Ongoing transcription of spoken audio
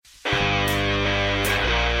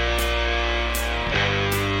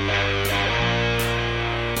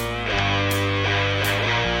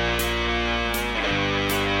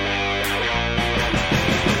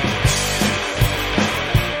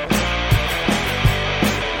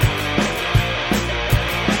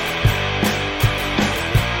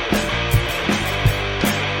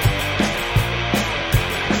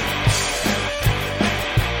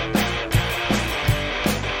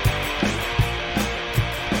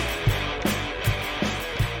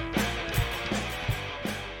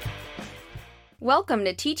Welcome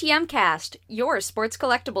to TTM Cast, your sports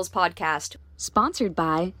collectibles podcast. Sponsored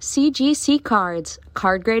by CGC Cards,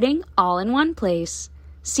 card grading all in one place.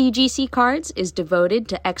 CGC Cards is devoted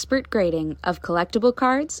to expert grading of collectible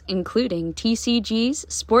cards, including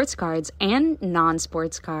TCGs, sports cards, and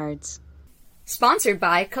non-sports cards. Sponsored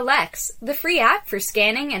by Collects, the free app for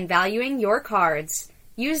scanning and valuing your cards.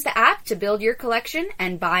 Use the app to build your collection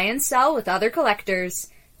and buy and sell with other collectors.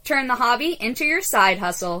 Turn the hobby into your side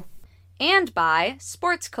hustle. And by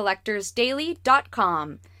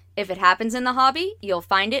sportscollectorsdaily.com. If it happens in the hobby, you'll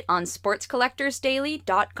find it on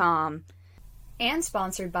sportscollectorsdaily.com. And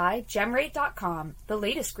sponsored by gemrate.com. The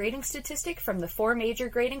latest grading statistic from the 4 major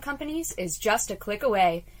grading companies is just a click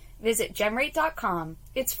away. Visit gemrate.com.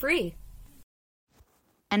 It's free.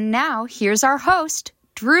 And now, here's our host,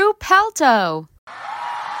 Drew Pelto.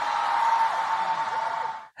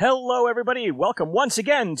 Hello, everybody. Welcome once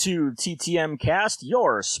again to TTM Cast,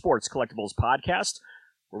 your sports collectibles podcast,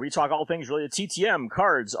 where we talk all things related to TTM,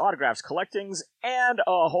 cards, autographs, collectings, and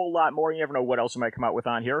a whole lot more. You never know what else we might come out with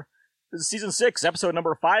on here. This is Season 6, Episode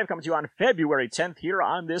number 5, coming to you on February 10th here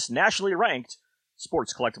on this nationally ranked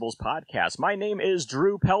sports collectibles podcast. My name is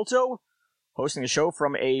Drew Pelto, hosting the show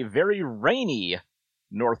from a very rainy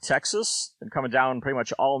North Texas. Been coming down pretty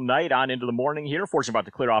much all night on into the morning here. Fortunately, about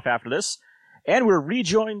to clear off after this. And we're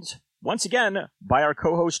rejoined once again by our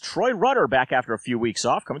co-host Troy Rutter, back after a few weeks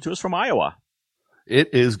off, coming to us from Iowa.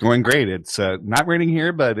 It is going great. It's not raining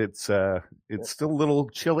here, but it's still a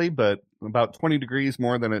little chilly, but about 20 degrees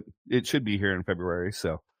more than it should be here in February.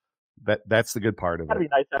 So that's the good part of it.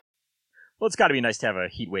 Well, it's got to be nice to have a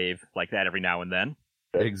heat wave like that every now and then.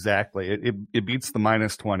 Exactly. It beats the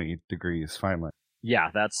minus 20 degrees finally.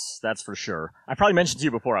 Yeah, that's for sure. I probably mentioned to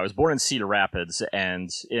you before, I was born in Cedar Rapids,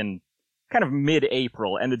 and in kind of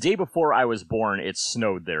mid-April, and the day before I was born, it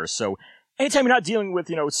snowed there. So anytime you're not dealing with,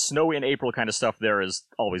 snow in April kind of stuff there is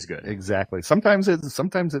always good. Exactly. Sometimes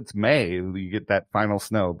it's May, you get that final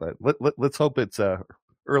snow, but let's hope it's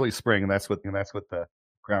early spring, and that's what the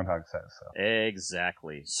groundhog says. So.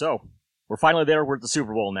 Exactly. So we're finally there. We're at the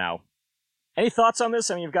Super Bowl now. Any thoughts on this?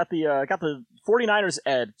 I mean, you've got the 49ers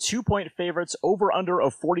at 2-point favorites, over under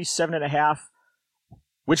of 47.5.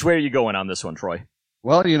 Which way are you going on this one, Troy?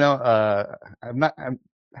 Well, I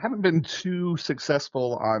haven't been too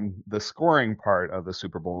successful on the scoring part of the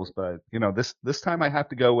Super Bowls, but this time I have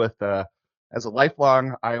to go with as a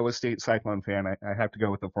lifelong Iowa State Cyclone fan, I have to go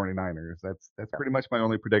with the 49ers. That's pretty much my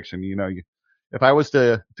only prediction. If I was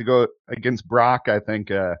to go against Brock, I think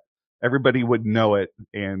everybody would know it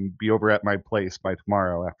and be over at my place by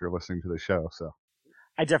tomorrow after listening to the show. So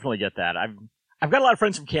I definitely get that. I've got a lot of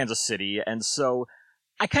friends from Kansas City, and so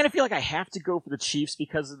I kind of feel like I have to go for the Chiefs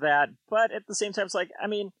because of that, but at the same time, it's like, I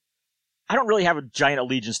don't really have a giant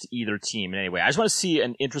allegiance to either team in any way. I just want to see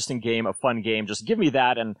an interesting game, a fun game. Just give me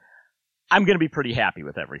that, and I'm going to be pretty happy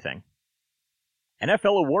with everything.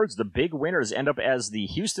 NFL awards, the big winners end up as the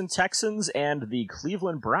Houston Texans and the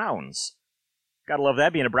Cleveland Browns. Gotta love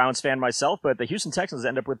that, being a Browns fan myself, but the Houston Texans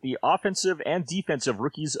end up with the offensive and defensive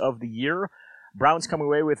rookies of the year. Browns coming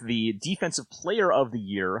away with the defensive player of the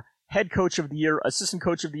year, head coach of the year, assistant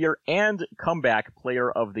coach of the year, and comeback player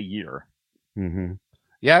of the year. Mm-hmm.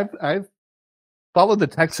 Yeah, I've followed the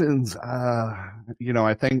Texans.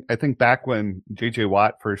 I think back when J.J.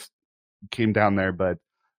 Watt first came down there, but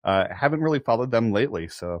haven't really followed them lately.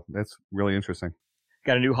 So that's really interesting.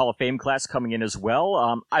 Got a new Hall of Fame class coming in as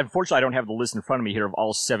well. Unfortunately, I don't have the list in front of me here of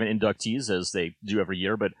all 7 inductees as they do every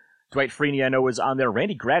year, but Dwight Freeney I know is on there.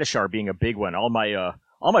 Randy Gradishar being a big one. All my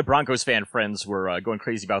Broncos fan friends were going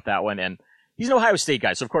crazy about that one, and he's an Ohio State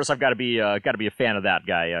guy, so of course I've got to be a fan of that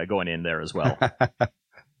guy going in there as well.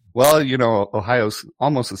 Well, Ohio's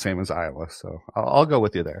almost the same as Iowa, so I'll go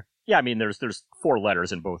with you there. Yeah, I mean there's 4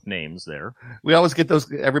 letters in both names there. We always get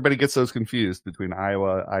those. Everybody gets those confused between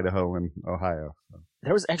Iowa, Idaho, and Ohio. So.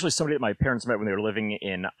 There was actually somebody that my parents met when they were living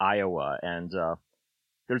in Iowa, and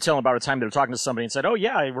they were telling about a time they were talking to somebody and said, "Oh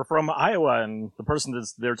yeah, we're from Iowa," and the person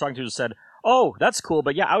that they were talking to said, "Oh, that's cool,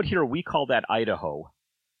 but yeah, out here we call that Idaho."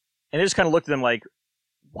 And they just kind of looked at them like,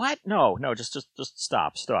 "What? No, just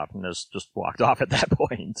stop," and just walked off at that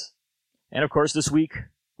point. And of course, this week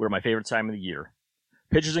we're my favorite time of the year.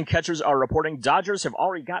 Pitchers and catchers are reporting Dodgers have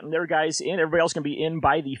already gotten their guys in. Everybody else can be in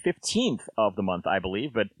by the 15th of the month, I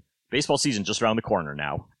believe, but baseball season just around the corner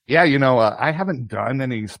now. Yeah, I haven't done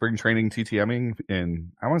any spring training TTMing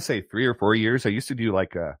in, I want to say 3 or 4 years. I used to do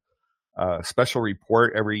like a special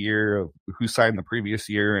report every year of who signed the previous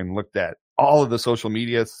year and looked at all of the social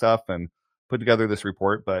media stuff and put together this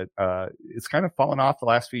report. But it's kind of fallen off the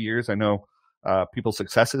last few years. I know people's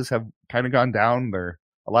successes have kind of gone down. They're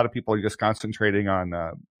a lot of people are just concentrating on,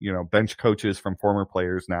 bench coaches from former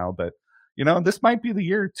players now. But, this might be the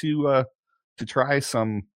year to try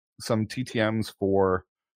some TTMs for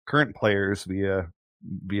current players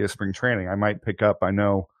via spring training. I might pick up, I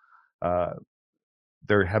know,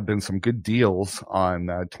 there have been some good deals on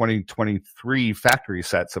 2023 factory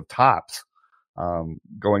sets of tops,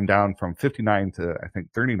 going down from $59 to I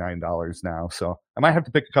think $39 now. So I might have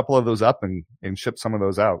to pick a couple of those up and ship some of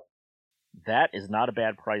those out. That is not a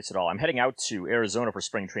bad price at all. I'm heading out to Arizona for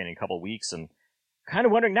spring training in a couple of weeks and kind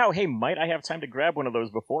of wondering now, hey, might I have time to grab one of those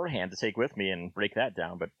beforehand to take with me and break that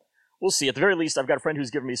down? But we'll see. At the very least, I've got a friend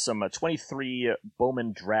who's given me some 23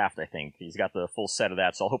 Bowman Draft, I think. He's got the full set of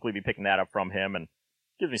that, so I'll hopefully be picking that up from him and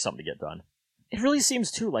gives me something to get done. It really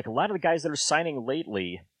seems, too, like a lot of the guys that are signing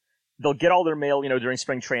lately, they'll get all their mail, during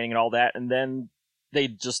spring training and all that, and then they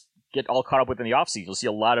just get all caught up with in the offseason. You'll see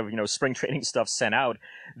a lot of, spring training stuff sent out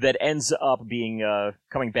that ends up being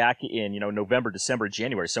coming back in, November, December,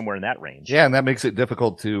 January, somewhere in that range. Yeah, and that makes it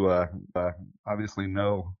difficult to obviously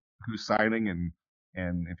know who's signing,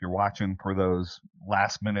 and if you're watching for those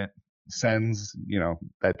last-minute sends,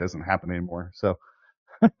 that doesn't happen anymore. So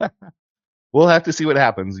we'll have to see what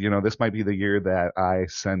happens. This might be the year that I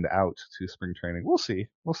send out to spring training. We'll see.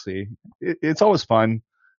 It's always fun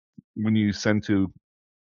when you send to,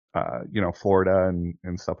 Florida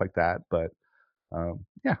and stuff like that. But, I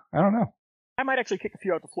don't know. I might actually kick a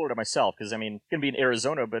few out to Florida myself because, going to be in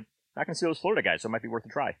Arizona, but not going to see those Florida guys, so it might be worth a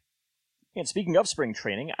try. And speaking of spring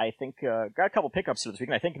training, I think got a couple pickups here this week.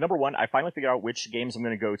 And I think, number one, I finally figured out which games I'm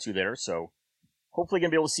going to go to there, so hopefully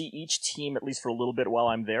going to be able to see each team at least for a little bit while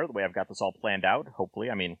I'm there, the way I've got this all planned out, hopefully.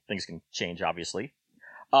 Things can change, obviously.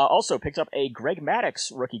 Also picked up a Greg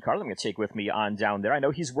Maddux rookie card I'm going to take with me on down there. I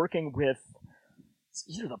know he's working with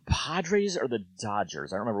either the Padres or the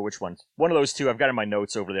Dodgers. I don't remember which one. One of those two. I've got in my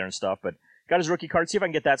notes over there and stuff, but got his rookie card. See if I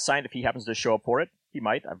can get that signed if he happens to show up for it. He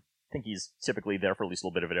might. I think he's typically there for at least a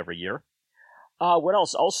little bit of it every year. What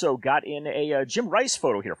else? Also got in a Jim Rice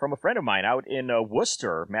photo here from a friend of mine out in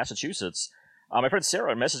Worcester, Massachusetts. My friend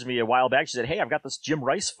Sarah messaged me a while back. She said, hey, I've got this Jim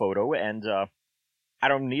Rice photo, and I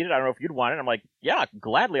don't need it. I don't know if you'd want it. I'm like, yeah,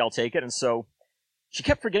 gladly I'll take it. And so she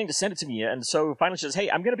kept forgetting to send it to me. And so finally she says, hey,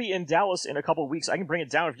 I'm going to be in Dallas in a couple of weeks. I can bring it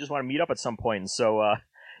down if you just want to meet up at some point. And so,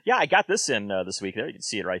 I got this in this week there. You can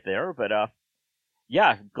see it right there. But,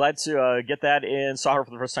 glad to get that in. Saw her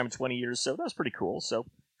for the first time in 20 years. So that was pretty cool. So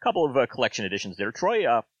a couple of collection editions there. Troy,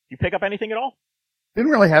 you pick up anything at all?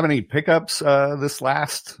 Didn't really have any pickups this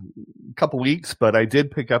last couple weeks, but I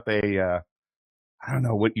did pick up a I don't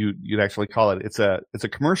know what you'd actually call it. It's a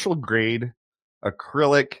commercial grade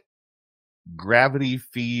acrylic gravity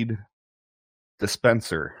feed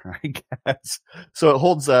dispenser, I guess. So it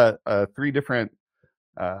holds 3 different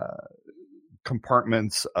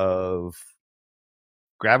compartments of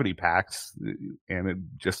gravity packs, and it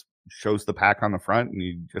just shows the pack on the front, and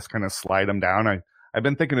you just kind of slide them down. I've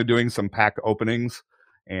been thinking of doing some pack openings,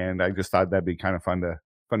 and I just thought that'd be kind of fun to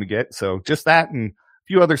get. So just that and a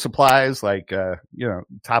few other supplies like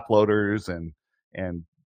top loaders and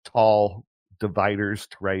tall dividers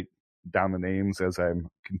to write down the names as I'm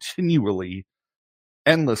continually,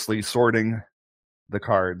 endlessly sorting the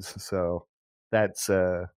cards. So that's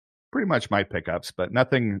pretty much my pickups, but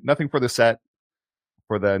nothing for the set,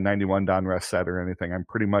 for the 91 Donruss set or anything. I'm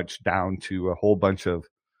pretty much down to a whole bunch of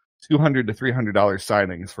 $200 to $300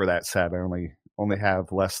 signings for that set. I only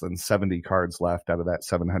have less than 70 cards left out of that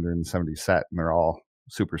 770 set, and they're all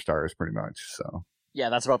superstars pretty much. So yeah,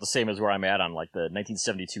 that's about the same as where I'm at on like the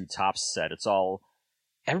 1972 Topps set. It's all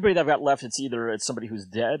everybody that I've got left. It's either it's somebody who's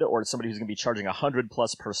dead or it's somebody who's going to be charging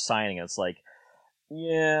 $100+ per signing. And it's like,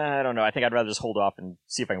 yeah, I don't know. I think I'd rather just hold off and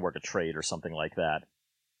see if I can work a trade or something like that.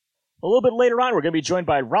 A little bit later on, we're going to be joined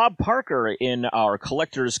by Rob Parker in our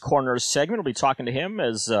Collector's Corner segment. We'll be talking to him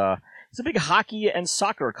as he's a big hockey and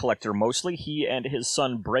soccer collector mostly. He and his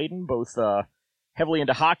son Brayden both heavily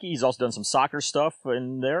into hockey. He's also done some soccer stuff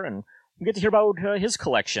in there, and we get to hear about his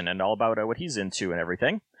collection and all about what he's into and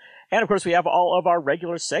everything. And, of course, we have all of our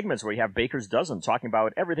regular segments where we have Baker's Dozen talking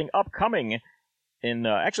about everything upcoming in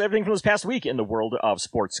actually everything from this past week in the world of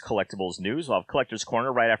sports collectibles news. We'll have Collector's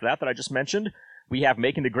Corner right after that I just mentioned. We have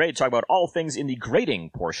Making the Grade, talk about all things in the grading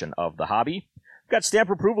portion of the hobby. We've got Stamp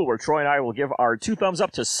Approval, where Troy and I will give our 2 thumbs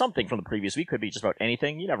up to something from the previous week. Could be just about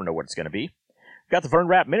anything. You never know what it's going to be. We've got the Vern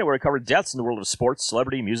Rapp Minute, where we cover deaths in the world of sports,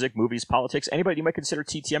 celebrity, music, movies, politics. Anybody you might consider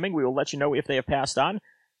TTMing, we will let you know if they have passed on.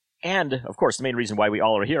 And, of course, the main reason why we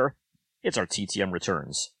all are here, it's our TTM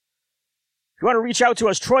returns. If you want to reach out to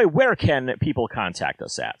us, Troy, where can people contact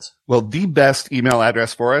us at? Well, the best email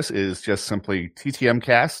address for us is just simply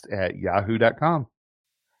ttmcast@yahoo.com.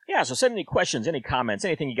 Yeah, so send any questions, any comments,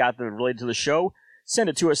 anything you got that related to the show, send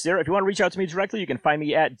it to us there. If you want to reach out to me directly, you can find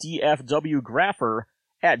me at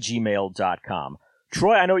dfwgrapher@gmail.com.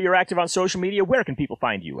 Troy, I know you're active on social media. Where can people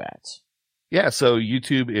find you at? Yeah, so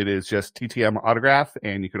YouTube, it is just TTM Autograph,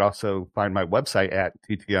 and you could also find my website at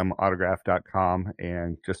ttmautograph.com,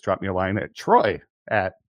 and just drop me a line at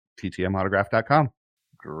troy@ttmautograph.com.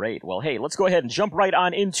 Great. Well, hey, let's go ahead and jump right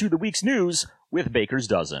on into the week's news with Baker's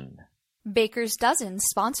Dozen. Baker's Dozen,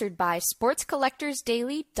 sponsored by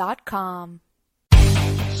sportscollectorsdaily.com.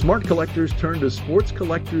 Smart collectors turn to Sports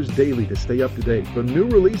Collectors Daily to stay up to date. From new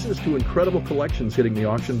releases to incredible collections hitting the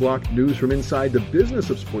auction block, news from inside the business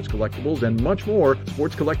of sports collectibles, and much more,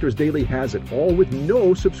 Sports Collectors Daily has it, all with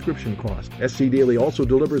no subscription cost. SC Daily also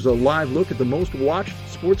delivers a live look at the most watched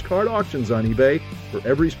sports card auctions on eBay for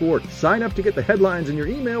every sport. Sign up to get the headlines in your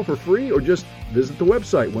email for free, or just visit the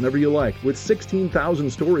website whenever you like. With 16,000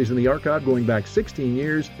 stories in the archive going back 16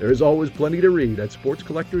 years, there is always plenty to read at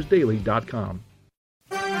sportscollectorsdaily.com.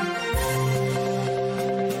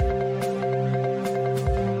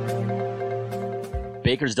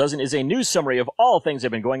 Baker's Dozen is a news summary of all things that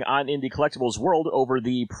have been going on in the collectibles world over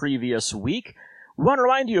the previous week. We want to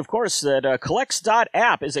remind you, of course, that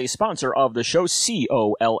Collects.app is a sponsor of the show,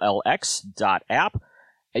 COLLX.app,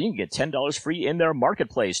 and you can get $10 free in their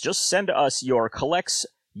marketplace. Just send us your Collects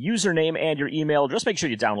username and your email. Just make sure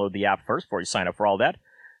you download the app first before you sign up for all that.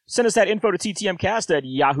 Send us that info to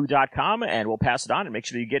ttmcast@yahoo.com, and we'll pass it on and make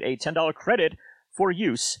sure you get a $10 credit for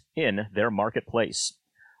use in their marketplace.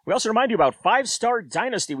 We also remind you about 5-Star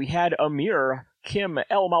Dynasty. We had Amir Kim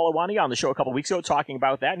El Malawani on the show a couple weeks ago talking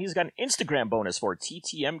about that, and he's got an Instagram bonus for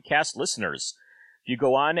TTM Cast listeners. If you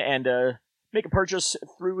go on and make a purchase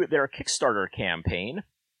through their Kickstarter campaign,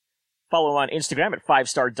 follow them on Instagram at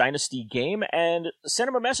 5-Star Dynasty Game, and send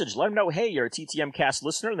him a message. Let him know, hey, you're a TTM Cast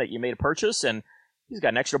listener, and that you made a purchase, and he's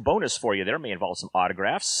got an extra bonus for you there. It may involve some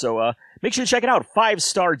autographs. So make sure you check it out.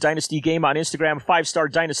 5-Star Dynasty Game on Instagram.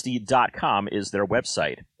 5stardynasty.com is their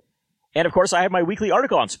website. And, of course, I have my weekly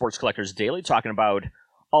article on Sports Collectors Daily talking about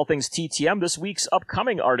all things TTM. This week's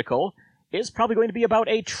upcoming article is probably going to be about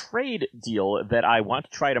a trade deal that I want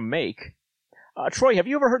to try to make. Troy, have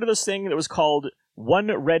you ever heard of this thing that was called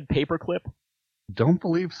One Red Paperclip? Don't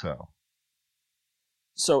believe so.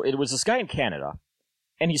 So it was this guy in Canada,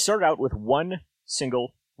 and he started out with one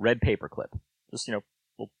single red paperclip. Just, little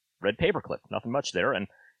red paperclip. Nothing much there. And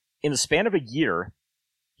in the span of a year,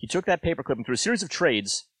 he took that paperclip and through a series of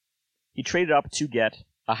trades, he traded up to get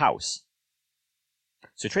a house.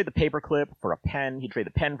 So he traded the paperclip for a pen, he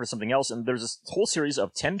traded the pen for something else, and there's this whole series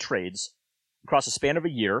of 10 trades across the span of a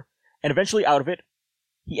year, and eventually out of it,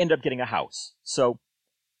 he ended up getting a house. So,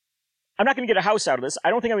 I'm not going to get a house out of this. I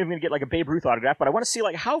don't think I'm even going to get like a Babe Ruth autograph, but I want to see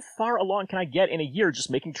like how far along can I get in a year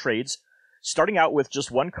just making trades, starting out with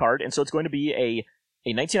just one card, and so it's going to be a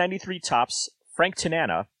 1993 Topps Frank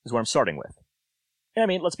Tanana is what I'm starting with. And I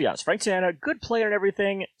mean, let's be honest, Frank Tanana, good player and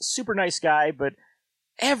everything, super nice guy, but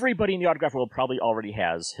everybody in the autograph world probably already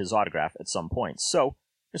has his autograph at some point. So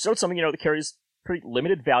it's something, that carries pretty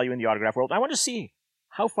limited value in the autograph world. I want to see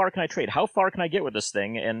how far can I trade? How far can I get with this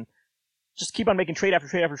thing? And just keep on making trade after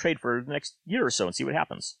trade after trade for the next year or so and see what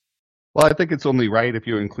happens. Well, I think it's only right if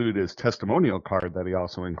you include his testimonial card that he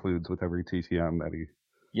also includes with every TTM that he...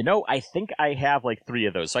 I think I have like 3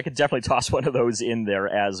 of those, so I could definitely toss one of those in there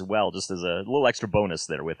as well, just as a little extra bonus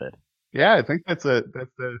there with it. Yeah, I think that'd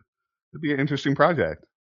be an interesting project.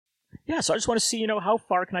 Yeah, so I just want to see, how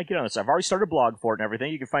far can I get on this? I've already started a blog for it and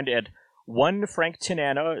everything. You can find it at One Frank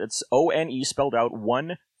Tanana. It's O-N-E spelled out,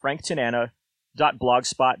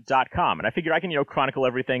 onefranktanana.blogspot.com. And I figure I can, chronicle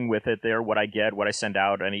everything with it there, what I get, what I send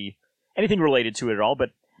out, anything related to it at all.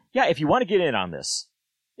 But yeah, if you want to get in on this,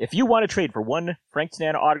 if you want to trade for one Frank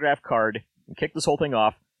Tanana autograph card and kick this whole thing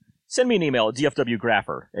off, send me an email at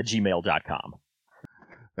dfwgrapher@gmail.com.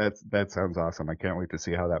 That sounds awesome. I can't wait to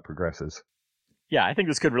see how that progresses. Yeah, I think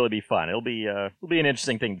this could really be fun. It'll be an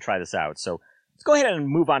interesting thing to try this out. So let's go ahead and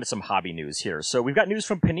move on to some hobby news here. So we've got news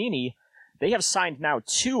from Panini. They have signed now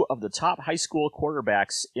 2 of the top high school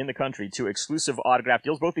quarterbacks in the country to exclusive autograph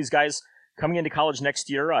deals. Both these guys coming into college next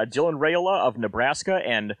year. Dylan Raiola of Nebraska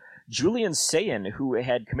and Julian Sayin, who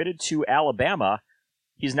had committed to Alabama.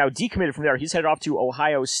 He's now decommitted from there. He's headed off to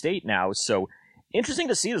Ohio State now. So interesting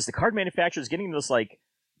to see this. The card manufacturers getting this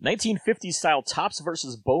 1950s style Topps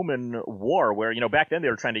versus Bowman war where, back then they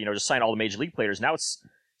were trying to, just sign all the major league players. Now it's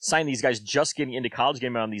sign these guys just getting into college,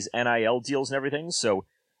 getting on these NIL deals and everything. So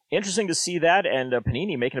interesting to see that. And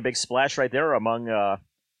Panini making a big splash right there among the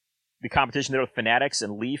competition there with Fanatics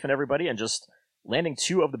and Leaf and everybody, and just landing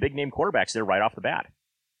 2 of the big name quarterbacks there right off the bat.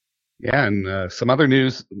 Yeah, and some other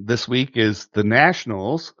news this week is the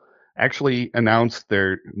Nationals actually announced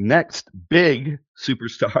their next big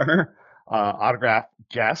superstar autograph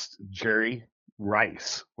guest. Jerry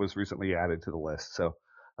Rice was recently added to the list, so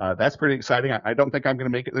that's pretty exciting. I don't think I'm going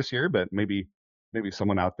to make it this year, but maybe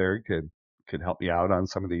someone out there could help me out on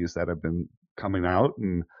some of these that have been coming out.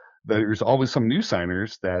 And there's always some new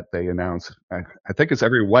signers that they announce. I think it's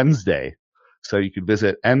every Wednesday, so you could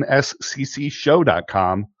visit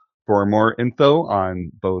nsccshow.com for more info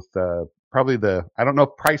on both probably I don't know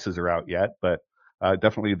if prices are out yet, but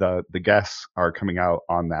definitely the guests are coming out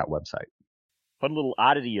on that website. Fun little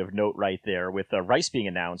oddity of note right there with Rice being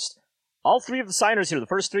announced. All three of the signers here, the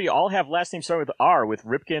first three, all have last names starting with R, with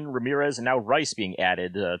Ripken, Ramirez, and now Rice being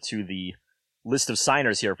added to the list of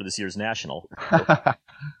signers here for this year's National.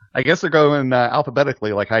 I guess they're going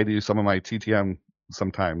alphabetically like I do some of my TTM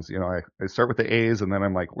sometimes. You know, I start with the A's and then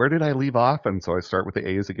I'm like, where did I leave off? And so I start with the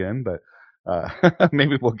A's again, but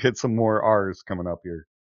maybe we'll get some more R's coming up here.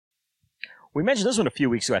 We mentioned this one a few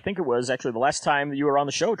weeks ago. I think it was actually the last time that you were on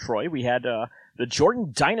the show, Troy. We had the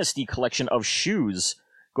Jordan Dynasty collection of shoes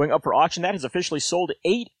going up for auction. That has officially sold.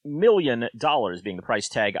 $8 million being the price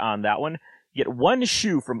tag on that one. You get one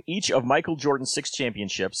shoe from each of Michael Jordan's 6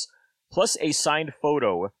 championships, plus a signed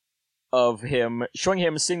photo of him, showing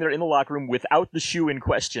him sitting there in the locker room without the shoe in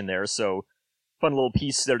question there. So, fun little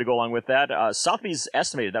piece there to go along with that. Sotheby's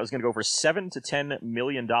estimated that was going to go for $7 to $10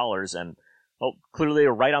 million, and well, clearly they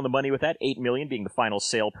were right on the money with that, $8 million being the final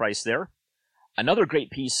sale price there. Another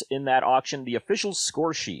great piece in that auction, the official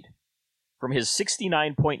score sheet from his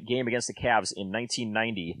 69-point game against the Cavs in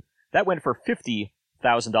 1990. That went for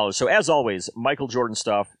 $50,000. So as always, Michael Jordan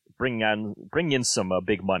stuff, bring in some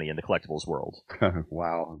big money in the collectibles world.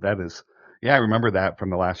 Wow, that is, yeah, I remember that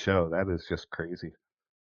from the last show. That is just crazy.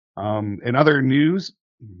 In other news,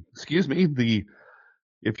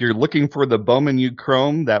 if you're looking for the Bowman U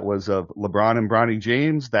Chrome that was of LeBron and Bronny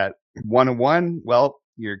James, that 1-1, well,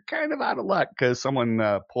 you're kind of out of luck because someone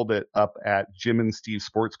pulled it up at Jim and Steve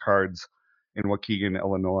Sports Cards in Waukegan,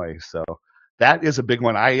 Illinois. So that is a big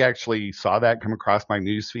one. I actually saw that come across my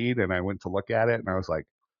news feed and I went to look at it and I was like,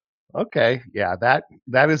 okay, yeah, that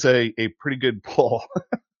is a pretty good pull.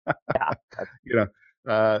 Yeah. You know,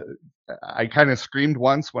 I kind of screamed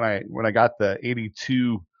once when I got the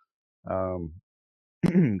 82 Cal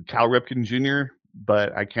Ripken Jr.,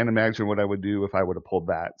 but I can't imagine what I would do if I would have pulled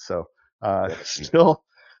that. So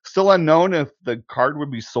still unknown if the card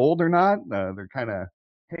would be sold or not. They're kind of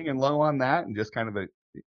hanging low on that and just kind of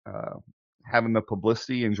having the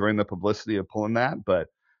publicity, enjoying the publicity of pulling that. But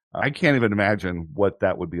I can't even imagine what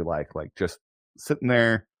that would be like just sitting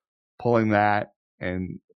there pulling that.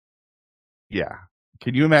 And yeah,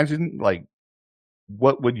 can you imagine, like,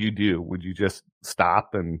 what would you do? Would you just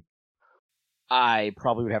stop? And I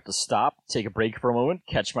probably would have to stop, take a break for a moment,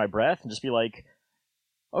 catch my breath, and just be like,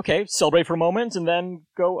 okay, celebrate for a moment, and then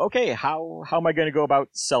go, okay, how am I going to go about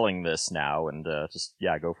selling this now? And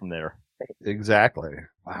go from there. Exactly.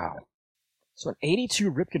 Wow. So an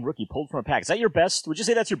 82 Ripken rookie pulled from a pack. Is that your best? Would you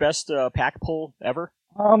say that's your best pack pull ever?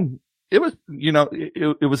 It was,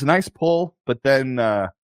 it was a nice pull, but then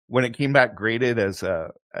when it came back graded as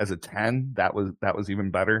a 10, that was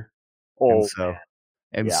even better. Oh, so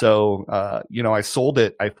I sold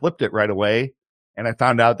it. I flipped it right away, and I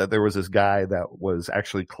found out that there was this guy that was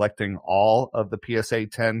actually collecting all of the PSA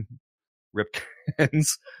 10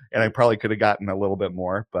 Ripkens, and I probably could have gotten a little bit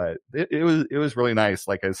more, but it was really nice.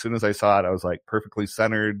 Like, as soon as I saw it, I was like, perfectly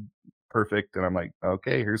centered, perfect, and I'm like,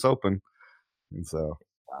 okay, here's open. And so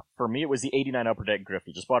for me, it was the 89 Upper Deck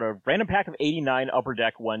Griffey. Just bought a random pack of 89 Upper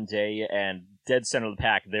Deck one day, and dead center of the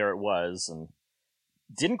pack, there it was. And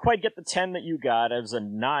didn't quite get the 10 that you got. It was a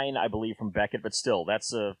 9, I believe, from Beckett, but still,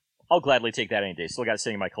 I'll gladly take that any day. Still got it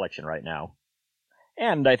sitting in my collection right now.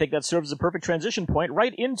 And I think that serves as a perfect transition point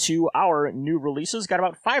right into our new releases. Got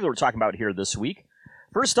about 5 that we're talking about here this week.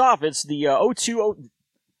 First off, it's the 02.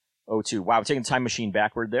 Wow, I'm taking the time machine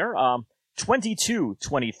backward there.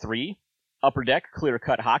 22-23 Upper Deck Clear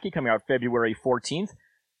Cut Hockey coming out February 14th.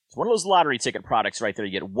 It's one of those lottery ticket products right there.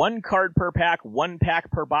 You get 1 card per pack, 1 pack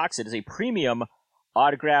per box. It is a premium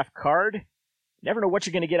autograph card. Never know what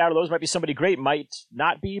you're going to get out of those. Might be somebody great, might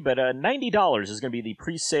not be, but $90 is going to be the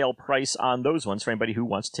pre-sale price on those ones for anybody who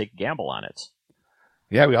wants to take a gamble on it.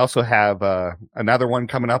 Yeah, we also have another one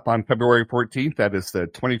coming up on February 14th. That is the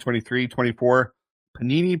 2023-24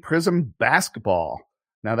 Panini Prism Basketball.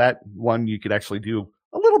 Now, that one you could actually do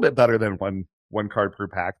a little bit better than one card per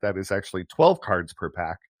pack. That is actually 12 cards per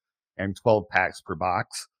pack and 12 packs per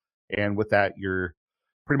box. And with that, you're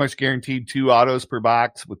pretty much guaranteed 2 autos per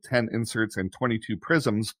box with 10 inserts and 22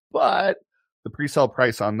 prisms. But the pre-sale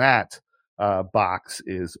price on that box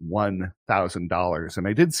is $1,000. And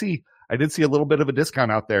I did see a little bit of a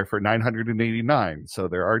discount out there for $989. So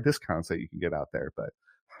there are discounts that you can get out there, but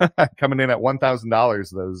coming in at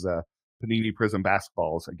 $1,000, those Panini Prism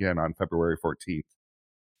basketballs again on February 14th.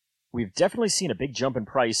 We've definitely seen a big jump in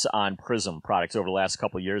price on Prism products over the last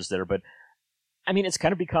couple of years there, but I mean, it's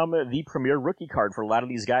kind of become the premier rookie card for a lot of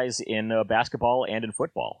these guys in basketball and in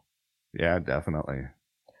football. Yeah, definitely.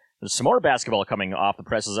 There's some more basketball coming off the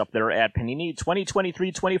presses up there at Panini.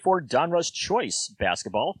 2023-24 Donruss Choice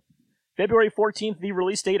basketball. February 14th, the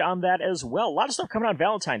release date on that as well. A lot of stuff coming on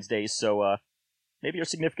Valentine's Day, so maybe your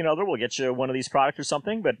significant other will get you one of these products or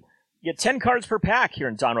something, but you get 10 cards per pack here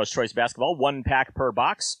in Donruss Choice basketball, 1 pack per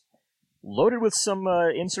box. Loaded with some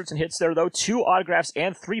inserts and hits there, though. 2 autographs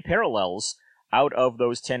and 3 parallels out of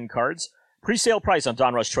those 10 cards. Pre-sale price on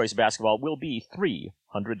Donruss Choice basketball will be $300.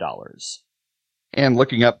 And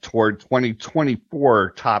looking up toward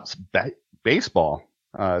 2024 Topps Baseball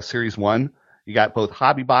Series 1, you got both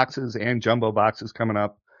hobby boxes and jumbo boxes coming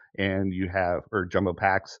up, and or jumbo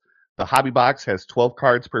packs. The hobby box has 12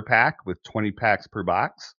 cards per pack with 20 packs per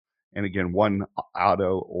box, and again, 1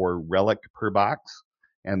 auto or relic per box.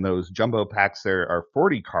 And those jumbo packs there are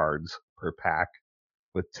 40 cards per pack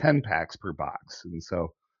with 10 packs per box. And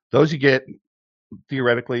so those you get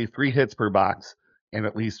theoretically 3 hits per box and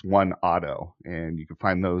at least 1 auto. And you can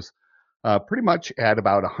find those pretty much at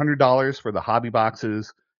about $100 for the hobby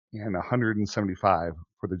boxes and $175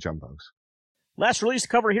 for the jumbos. Last release to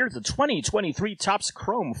cover here is the 2023 Topps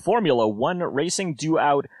Chrome Formula 1 Racing, due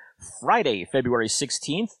out Friday, February 16th.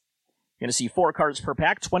 You're going to see 4 cards per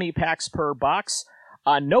pack, 20 packs per box.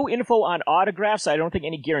 No info on autographs. I don't think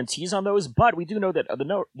any guarantees on those, but we do know that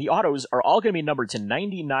the autos are all going to be numbered to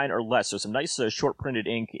 99 or less, so some nice short printed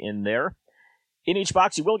ink in there. In each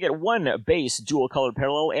box, you will get 1 base dual-colored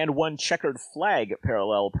parallel and 1 checkered flag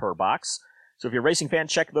parallel per box. So if you're a racing fan,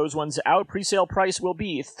 check those ones out. Pre-sale price will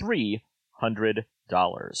be $300.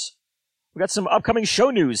 We got some upcoming show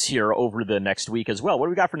news here over the next week as well. What do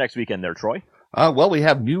we got for next weekend there, Troy? Well, we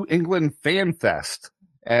have New England Fan Fest.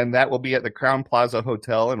 And that will be at the Crown Plaza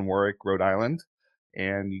Hotel in Warwick, Rhode Island.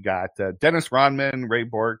 And you got Dennis Rodman, Ray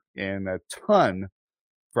Bork, and a ton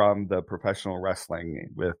from the professional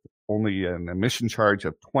wrestling with only an admission charge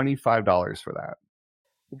of $25 for that.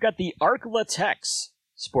 We've got the Arc Latex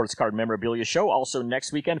Sports Card Memorabilia Show also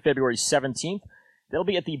next weekend, February 17th. They'll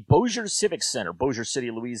be at the Bossier Civic Center, Bossier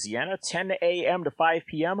City, Louisiana, 10 a.m. to 5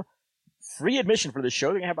 p.m. Free admission for the show.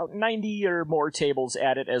 They're going to have about 90 or more tables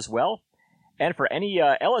at it as well. And for any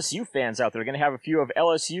LSU fans out there, they're going to have a few of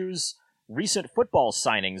LSU's recent football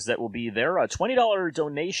signings that will be there. A $20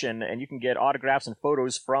 donation, and you can get autographs and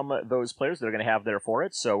photos from those players that are going to have there for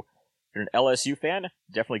it. So if you're an LSU fan,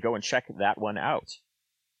 definitely go and check that one out.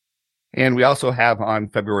 And we also have on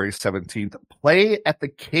February 17th, Play at the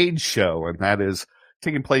Cage Show, and that is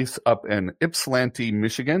taking place up in Ypsilanti,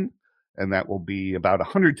 Michigan. And that will be about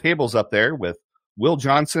 100 tables up there with Will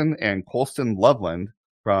Johnson and Colston Loveland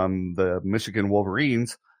from the Michigan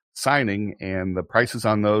Wolverines signing, and the prices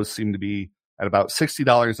on those seem to be at about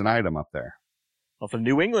 $60 an item up there. Well, for the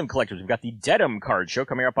New England collectors, we've got the Dedham card show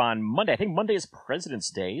coming up on Monday. I think Monday is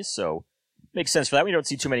President's Day, so makes sense for that. We don't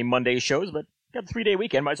see too many Monday shows, but got a 3-day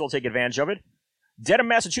weekend. Might as well take advantage of it. Dedham,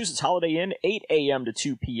 Massachusetts, Holiday Inn, 8 a.m. to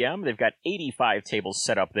 2 p.m. They've got 85 tables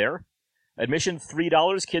set up there. Admission,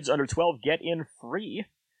 $3. Kids under 12 get in free.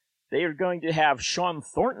 They are going to have Sean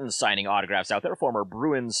Thornton signing autographs out there, former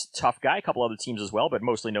Bruins tough guy, a couple other teams as well, but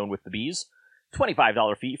mostly known with the Bees.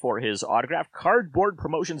 $25 fee for his autograph.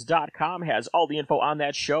 CardboardPromotions.com has all the info on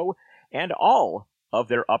that show and all of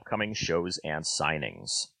their upcoming shows and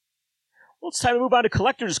signings. Well, it's time to move on to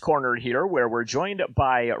Collector's Corner here, where we're joined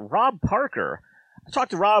by Rob Parker. I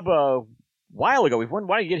talked to Rob a while ago. We've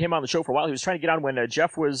wanted to get him on the show for a while. He was trying to get on when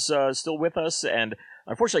Jeff was still with us, and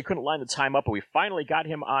unfortunately, I couldn't line the time up, but we finally got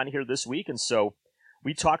him on here this week, and so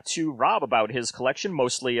we talked to Rob about his collection,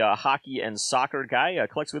 mostly a hockey and soccer guy,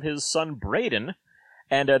 collects with his son Brayden,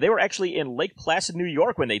 and they were actually in Lake Placid, New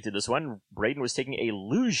York when they did this one. Brayden was taking a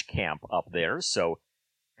luge camp up there, so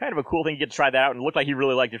kind of a cool thing to get to try that out, and it looked like he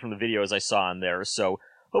really liked it from the videos I saw on there, so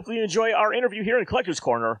hopefully you enjoy our interview here in Collector's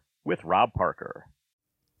Corner with Rob Parker.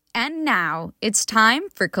 And now, it's time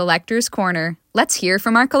for Collector's Corner. Let's hear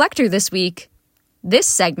from our collector this week. This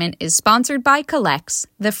segment is sponsored by Collects,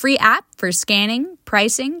 the free app for scanning,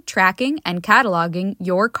 pricing, tracking, and cataloging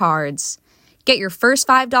your cards. Get your first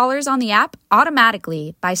 $5 on the app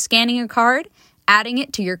automatically by scanning a card, adding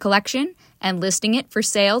it to your collection, and listing it for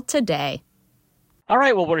sale today. All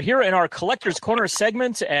right, well, we're here in our Collector's Corner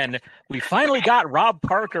segment, and we finally got Rob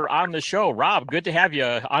Parker on the show. Rob, good to have you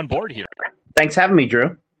on board here. Thanks for having me,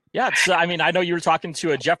 Drew. Yeah, I mean, I know you were talking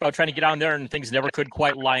to Jeff about trying to get down there, and things never could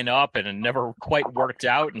quite line up, and it never quite worked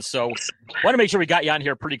out. And so, want to make sure we got you on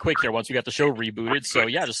here pretty quick here once we got the show rebooted. So,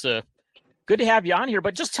 yeah, just good to have you on here.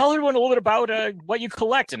 But just tell everyone a little bit about what you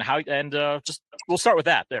collect and how, and just we'll start with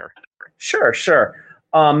that there. Sure.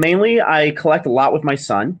 Mainly, I collect a lot with my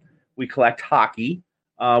son. We collect hockey.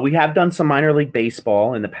 We have done some minor league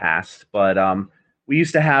baseball in the past, but we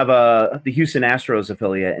used to have the Houston Astros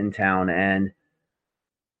affiliate in town, and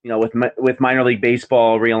with minor league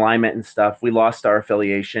baseball realignment and stuff, we lost our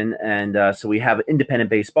affiliation, and so we have independent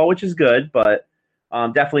baseball, which is good, but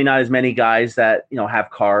definitely not as many guys that have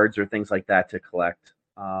cards or things like that to collect.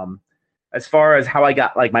 As far as how I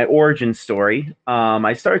got like my origin story,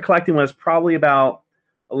 I started collecting when I was probably about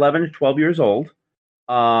 11 to 12 years old.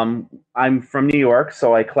 I'm from New York,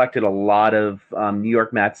 so I collected a lot of New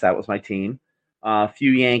York Mets. That was my team. A few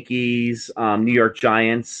Yankees, New York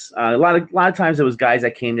Giants. A lot of times it was guys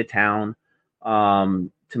that came to town to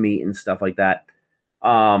meet and stuff like that.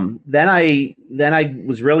 Then I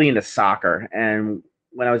was really into soccer, and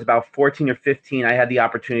when I was about 14 or 15, I had the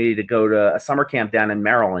opportunity to go to a summer camp down in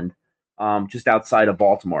Maryland, just outside of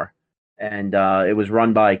Baltimore, and it was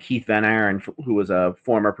run by Keith Van Aaron, who was a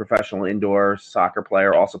former professional indoor soccer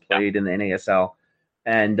player, also played in the NASL.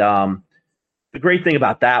 And the great thing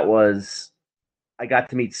about that was I got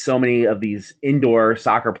to meet so many of these indoor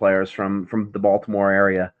soccer players from the Baltimore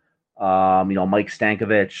area. Mike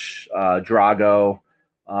Stankovic, Drago,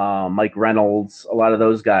 Mike Reynolds, a lot of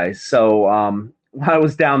those guys. So while I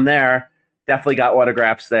was down there, definitely got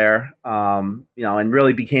autographs there, and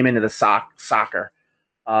really became into the soccer.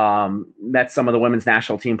 Met some of the women's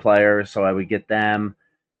national team players, so I would get them.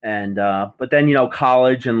 And but then,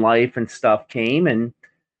 college and life and stuff came and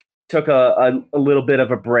took a little bit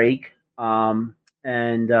of a break.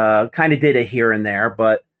 And kind of did it here and there.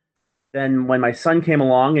 But then when my son came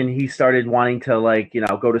along and he started wanting to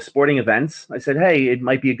go to sporting events, I said, hey, it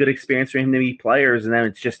might be a good experience for him to meet players. And then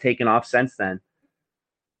it's just taken off since then.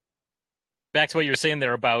 Back to what you were saying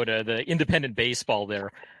there about the independent baseball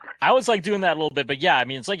there. I always like doing that a little bit. But yeah, I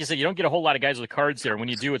mean, it's like you said, you don't get a whole lot of guys with cards there. When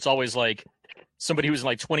you do, it's always like somebody who was in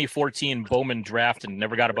like 2014 Bowman draft and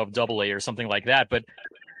never got above AA or something like that. But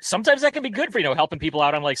sometimes that can be good for, helping people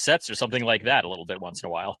out on like sets or something like that a little bit once in a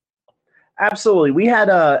while. Absolutely. We had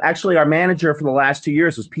actually our manager for the last 2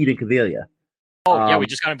 years was Peter Caviglia. Oh, yeah. We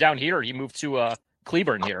just got him down here. He moved to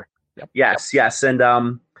Cleburne here. Yep. Yes. And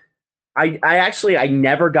I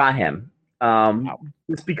never got him. Wow.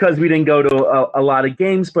 It's because we didn't go to a lot of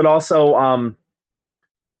games, but also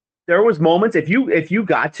there was moments if you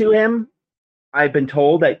got to him, I've been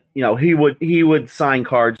told that, he would sign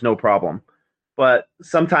cards, no problem. But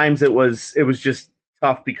sometimes it was just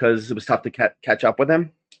tough because it was tough to catch up with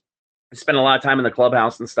him. I spent a lot of time in the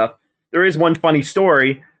clubhouse and stuff. There is one funny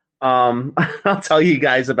story I'll tell you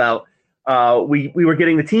guys about. We were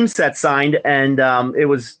getting the team set signed, and it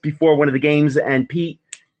was before one of the games, and Pete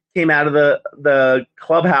came out of the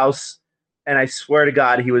clubhouse, and I swear to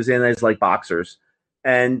God, he was in his boxers.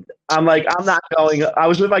 And I'm like, I'm not going. I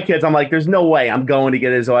was with my kids. I'm like, there's no way I'm going to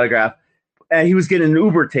get his autograph. And he was getting an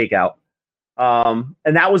Uber takeout.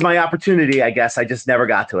 And that was my opportunity, I guess. I just never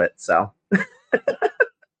got to it. So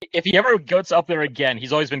if he ever goes up there again,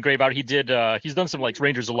 he's always been great about it. He's done some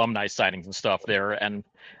Rangers alumni signings and stuff there. And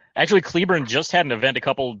actually Cleburne just had an event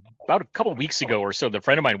about a couple weeks ago or so that a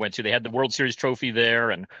friend of mine went to. They had the World Series trophy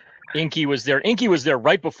there, and Inky was there. Inky was there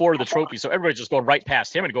right before the trophy. So everybody's just going right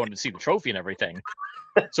past him and going to see the trophy and everything.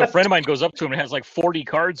 So a friend of mine goes up to him and has 40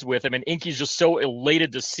 cards with him. And Inky's just so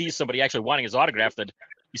elated to see somebody actually wanting his autograph that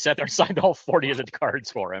he sat there and signed all 40 of the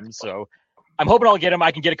cards for him. So I'm hoping I'll get him.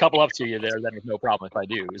 I can get a couple up to you there. That is no problem if I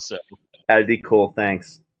do. So that'd be cool.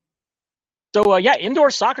 Thanks. So yeah,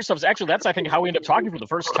 indoor soccer stuff is actually, that's I think how we ended up talking for the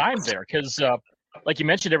first time there. Because like you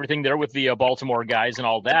mentioned, everything there with the Baltimore guys and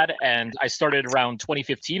all that. And I started around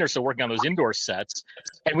 2015 or so working on those indoor sets.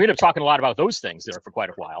 And we ended up talking a lot about those things there for quite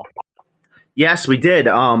a while. Yes, we did.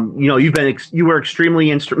 You were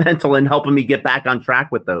extremely instrumental in helping me get back on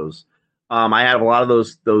track with those. I have a lot of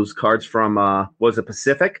those cards from was it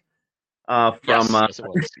Pacific? Yes, it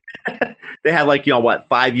was. They had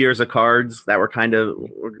 5 years of cards that were kind of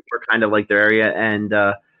like their area, and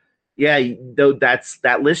that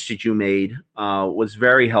list that you made was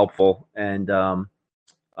very helpful, and it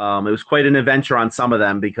was quite an adventure on some of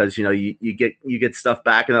them because you get stuff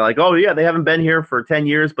back and they're like, oh yeah, they haven't been here for 10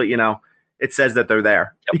 years, but it says that they're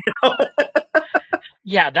there.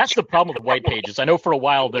 Yeah, that's the problem with the white pages. I know for a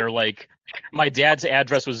while they're like, my dad's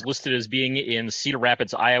address was listed as being in Cedar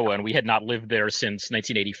Rapids, Iowa, and we had not lived there since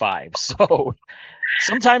 1985. So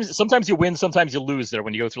sometimes you win, sometimes you lose there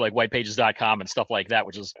when you go through like whitepages.com and stuff like that,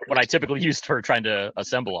 which is what I typically use for trying to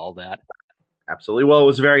assemble all that. Absolutely. Well, it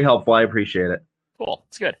was very helpful. I appreciate it. Cool.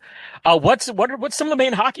 It's good. What's some of the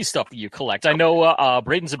main hockey stuff that you collect? I know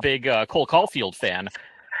Brayden's a big Cole Caulfield fan.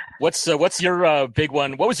 What's your big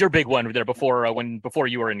one? What was your big one there before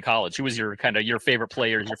you were in college? Who was your favorite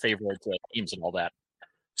players, your favorite teams, and all that?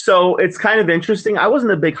 So it's kind of interesting. I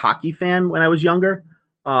wasn't a big hockey fan when I was younger.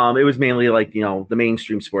 It was mainly like the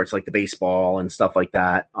mainstream sports like the baseball and stuff like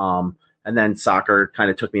that. And then soccer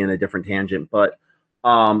kind of took me in a different tangent. But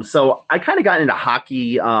so I kind of got into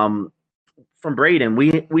hockey from Brayden.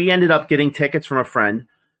 We ended up getting tickets from a friend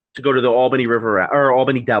to go to the Albany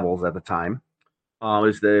Devils at the time. It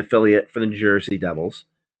was the affiliate for the New Jersey Devils.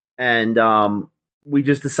 And we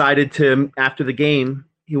just decided to, after the game,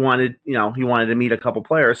 he wanted to meet a couple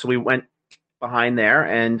players. So we went behind there,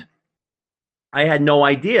 and I had no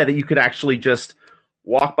idea that you could actually just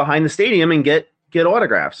walk behind the stadium and get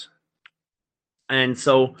autographs. And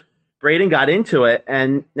so Brayden got into it,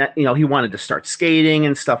 and he wanted to start skating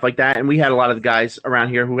and stuff like that. And we had a lot of the guys around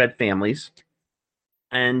here who had families.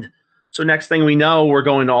 And so next thing we know, we're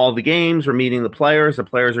going to all the games. We're meeting the players. The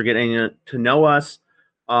players are getting to know us.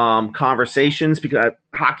 Conversations, because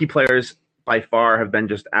hockey players by far have been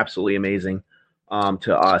just absolutely amazing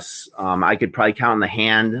to us. I could probably count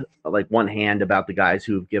on one hand about the guys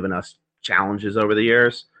who've given us challenges over the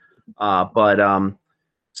years.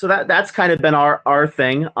 So that's kind of been our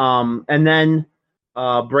thing. And then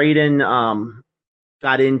Brayden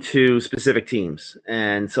got into specific teams.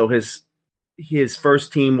 And so his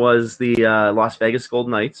first team was the Las Vegas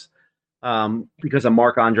Golden Knights because of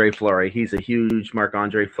Marc-Andre Fleury. He's a huge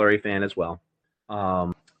Marc-Andre Fleury fan as well.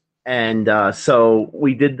 So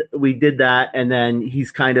we did that, and then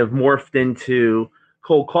he's kind of morphed into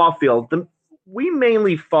Cole Caulfield. We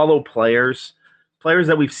mainly follow players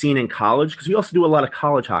that we've seen in college, because we also do a lot of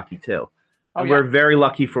college hockey too. Oh, yeah. We're very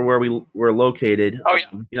lucky for where we're located. Oh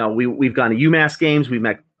yeah. We've gone to UMass games. We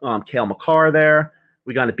met Cale Makar there.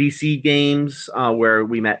 We got to BC games where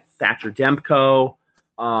we met Thatcher Demko,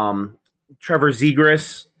 Trevor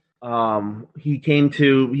Zegras. He came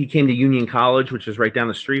to Union College, which is right down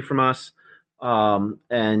the street from us,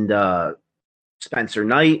 and Spencer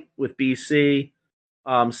Knight with BC.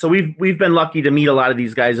 So we've been lucky to meet a lot of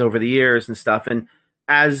these guys over the years and stuff. And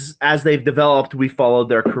as they've developed, we followed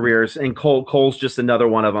their careers. And Cole's just another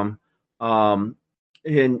one of them.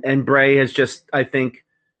 And Bray has just, I think,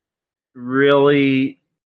 really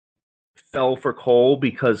fell for Cole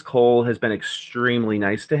because Cole has been extremely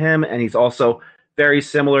nice to him, and he's also very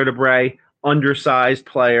similar to Bray, undersized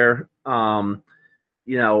player.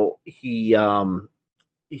 He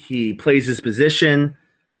plays his position.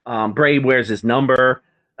 Bray wears his number.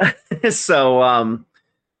 So,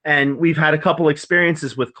 and we've had a couple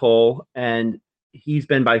experiences with Cole, and he's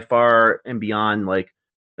been by far and beyond like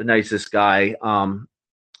the nicest guy.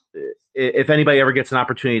 If anybody ever gets an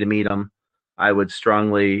opportunity to meet him, I would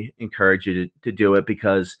strongly encourage you to do it,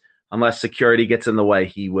 because unless security gets in the way,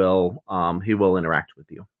 he will interact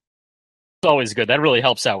with you. It's always good. That really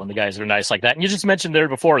helps out when the guys are nice like that. And you just mentioned there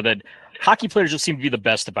before that hockey players just seem to be the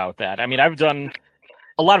best about that. I mean, I've done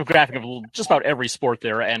a lot of graphing of just about every sport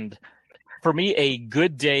there, and for me, a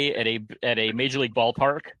good day at a major league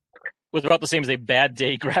ballpark was about the same as a bad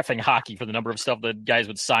day graphing hockey for the number of stuff that guys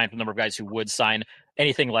would sign, for the number of guys who would sign,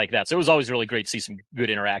 anything like that. So it was always really great to see some good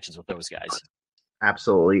interactions with those guys.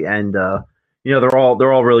 Absolutely. And they're all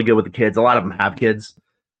really good with the kids. A lot of them have kids.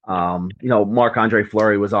 Marc-Andre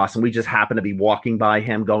Fleury was awesome. We just happened to be walking by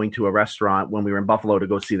him going to a restaurant when we were in Buffalo to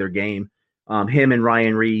go see their game. Him and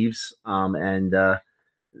Ryan Reeves, and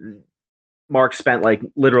Mark spent like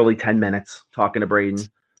literally 10 minutes talking to Brayden,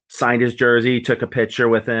 signed his jersey, took a picture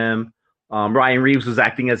with him. Ryan Reeves was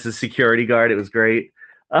acting as his security guard. It was great.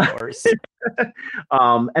 Of course.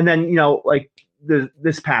 And then,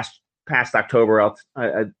 this past October,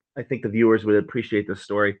 I think the viewers would appreciate this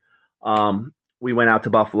story. We went out to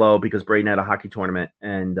Buffalo because Brayden had a hockey tournament,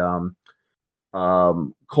 and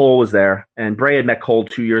Cole was there. And Bray had met Cole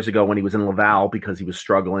 2 years ago when he was in Laval because he was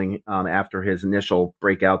struggling after his initial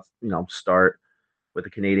breakout, start with the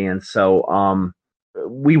Canadiens. So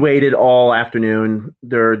we waited all afternoon.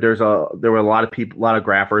 There were a lot of people, a lot of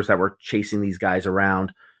graphers that were chasing these guys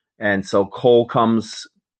around, and so Cole parks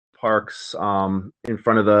in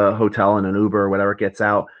front of the hotel in an Uber or whatever, gets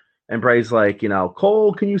out, and Bray's like,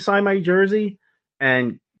 Cole, can you sign my jersey?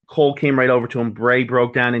 And Cole came right over to him. Bray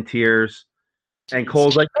broke down in tears. And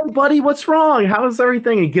Cole's like, "Hey, buddy, what's wrong? How's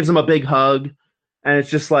everything?" And he gives him a big hug, and it's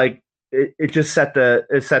just like it just set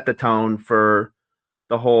the tone for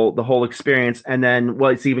the whole experience. And then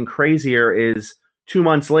what's even crazier is 2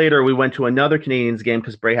 months later, we went to another Canadians game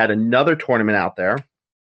because Bray had another tournament out there,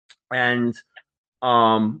 and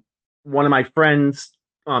one of my friends,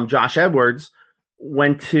 Josh Edwards,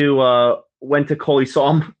 went to Cole. He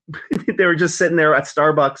saw him; they were just sitting there at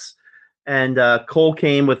Starbucks. And Cole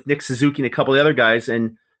came with Nick Suzuki and a couple of the other guys,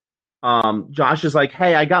 and Josh is like,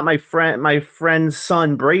 "Hey, I got my friend's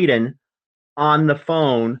son Brayden on the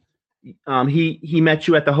phone. He met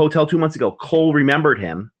you at the hotel 2 months ago." Cole remembered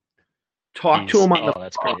him, talked to him on the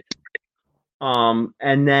that's phone, great.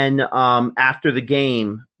 and then after the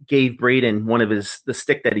game, gave Brayden one of the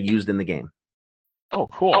stick that he used in the game. Oh,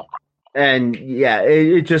 cool. And yeah,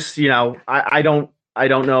 it just I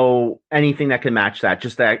don't know anything that can match that.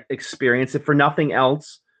 Just that experience. If for nothing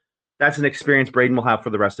else, that's an experience Brayden will have for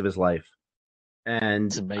the rest of his life. And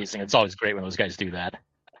It's amazing. It's always great when those guys do that.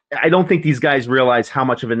 I don't think these guys realize how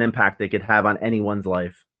much of an impact they could have on anyone's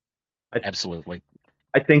life. Absolutely.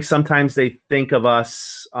 I think sometimes they think of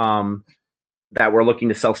us that we're looking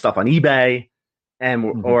to sell stuff on eBay,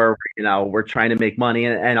 and or we're trying to make money,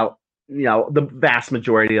 and the vast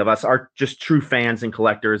majority of us are just true fans and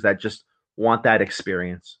collectors that just want that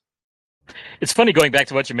experience. It's funny going back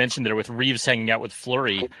to what you mentioned there with Reeves hanging out with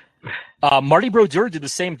Fleury. Marty Brodeur did the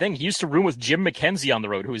same thing. He used to room with Jim McKenzie on the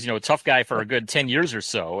road, who was a tough guy for a good 10 years or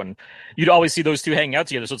so, and you'd always see those two hanging out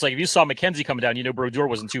together. So it's like if you saw McKenzie coming down, Brodeur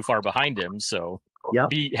wasn't too far behind him. So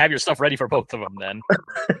have your stuff ready for both of them then.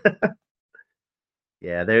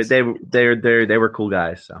 Yeah, they were cool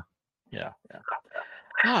guys. So yeah.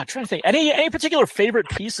 I'm trying to think. Any particular favorite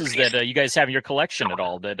pieces that you guys have in your collection at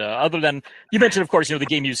all? That other than you mentioned, of course, the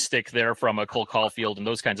game used stick there from Cole Caulfield and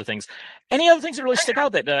those kinds of things. Any other things that really stick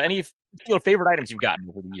out? That any particular favorite items you've gotten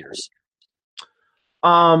over the years?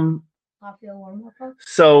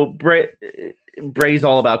 So Bray's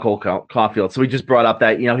all about Cole Caulfield. So we just brought up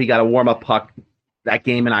that he got a warm up puck that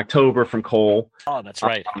game in October from Cole. Oh, that's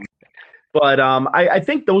right. But I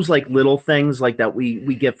think those like little things like that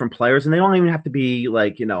we get from players, and they don't even have to be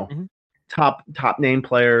like top name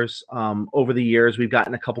players. Over the years, we've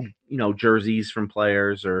gotten a couple jerseys from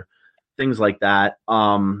players or things like that.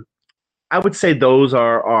 I would say those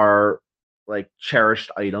are like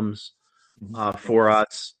cherished items for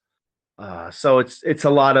us. So it's a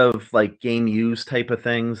lot of like game use type of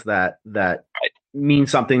things that mean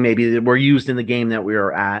something. Maybe that were used in the game that we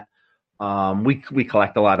were at. We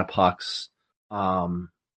collect a lot of pucks.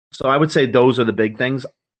 So I would say those are the big things.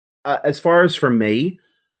 As far as for me,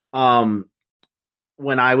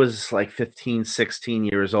 when I was like 15, 16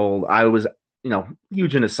 years old, I was,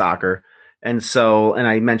 huge into soccer. And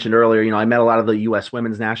I mentioned earlier, I met a lot of the U.S.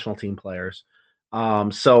 women's national team players.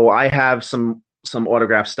 So I have some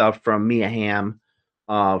autograph stuff from Mia Hamm,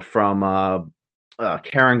 from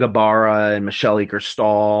Karen Gabara and Michelle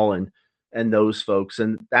Eker-Stahl and those folks.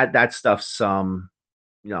 And that stuff's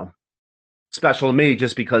special to me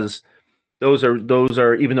just because those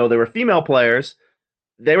are even though they were female players,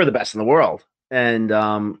 they were the best in the world. And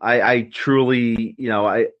I truly,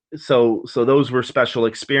 so those were special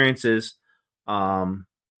experiences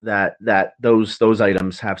that those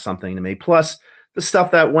items have something to me. Plus the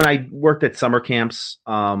stuff that when I worked at summer camps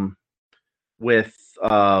with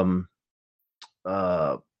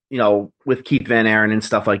with Keith Van Aaron and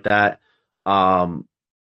stuff like that, some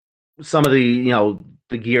of the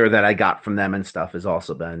the gear that I got from them and stuff has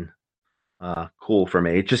also been cool for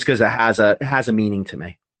me, just because it has a meaning to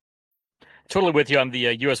me. Totally with you on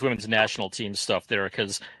the U.S. women's national team stuff there,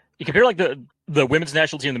 because you compare like the women's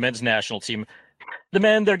national team and the men's national team. The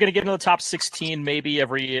men, they're going to get into the top 16 maybe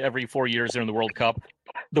every 4 years during the World Cup.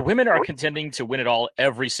 The women are contending to win it all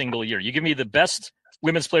every single year. You give me the best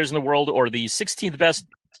women's players in the world or the 16th best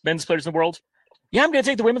men's players in the world. Yeah, I'm going to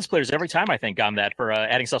take the women's players every time, I think, on that for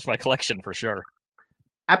adding stuff to my collection for sure.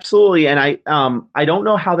 Absolutely. And I don't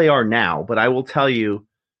know how they are now, but I will tell you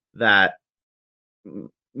that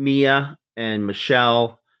Mia and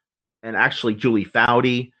Michelle and actually Julie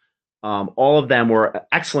Foudy, all of them were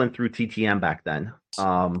excellent through TTM back then.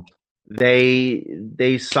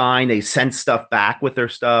 They signed, they sent stuff back with their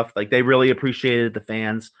stuff. Like they really appreciated the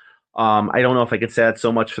fans. I don't know if I could say that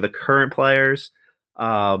so much for the current players,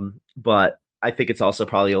 but I think it's also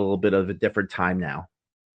probably a little bit of a different time now.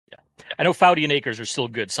 Yeah, I know Foudy and Akers are still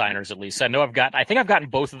good signers. At least I know I think I've gotten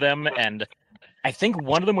both of them, and I think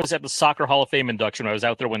one of them was at the Soccer Hall of Fame induction. I was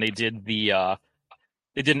out there when they did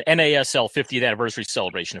they did an NASL 50th anniversary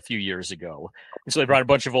celebration a few years ago. And so they brought a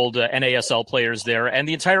bunch of old NASL players there, and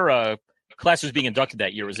the entire class was being inducted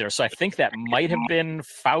that year was there. So I think that might have been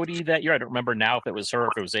Foudy that year. I don't remember now if it was her,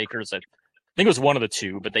 if it was Akers. I think it was one of the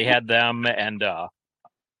two, but they had them. And it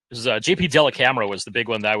was JP Dellacamera was the big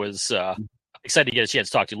one that I was excited to get a chance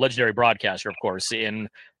to talk to. Legendary broadcaster, of course, in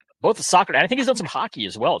both the soccer. And I think he's done some hockey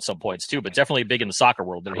as well at some points too, but definitely big in the soccer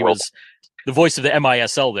world. He was the voice of the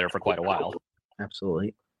MISL there for quite a while.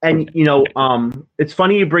 Absolutely. And, it's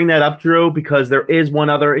funny you bring that up, Drew, because there is one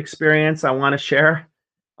other experience I want to share.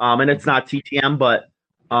 And it's not TTM, but,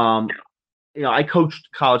 I coached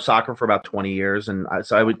college soccer for about 20 years. And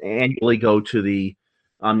so I would annually go to the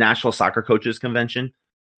National Soccer Coaches Convention.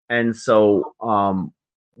 And so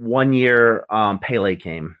one year Pele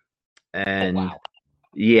came. And wow.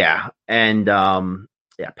 Yeah. And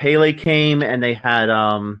Pele came and they had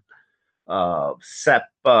Sepp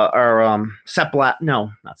Blatter.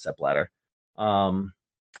 No, not Sepp Blatter.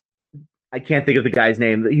 I can't think of the guy's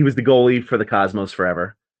name. He was the goalie for the Cosmos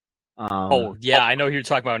forever. I know who you're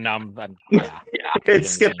talking about now.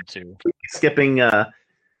 It's skipping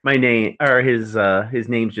my name, or his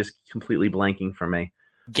name's just completely blanking for me.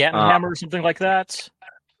 Gattenhammer or something like that.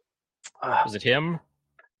 Was it him?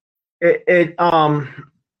 Okay,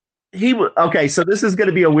 so this is going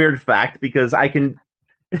to be a weird fact because I can.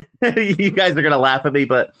 You guys are going to laugh at me,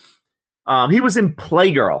 but he was in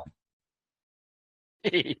Playgirl.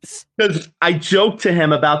 Because I joked to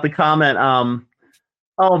him about the comment.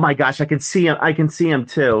 Oh my gosh, I can see him. I can see him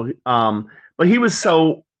too. But he was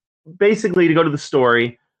so basically, to go to the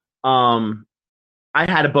story. I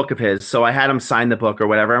had a book of his, so I had him sign the book or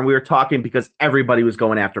whatever, and we were talking because everybody was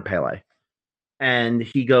going after Pele. And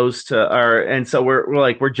he goes to and so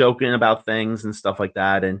we're joking about things and stuff like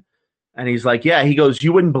that, and he's like, yeah, he goes,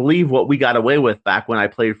 you wouldn't believe what we got away with back when I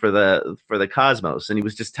played for the Cosmos, and he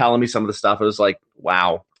was just telling me some of the stuff. It was like,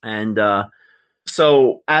 wow. And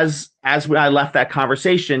so as I left that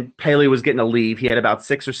conversation, Pele was getting to leave. He had about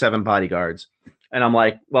 6 or 7 bodyguards, and I'm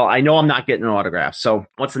like, well, I know I'm not getting an autograph, so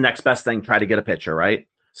what's the next best thing? Try to get a picture, right?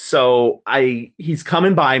 So he's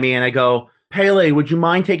coming by me, and I go, Pele, would you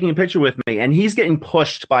mind taking a picture with me? And he's getting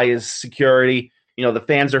pushed by his security. The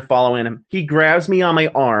fans are following him. He grabs me on my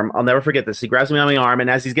arm. I'll never forget this. He grabs me on my arm, and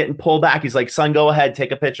as he's getting pulled back, he's like, son, go ahead,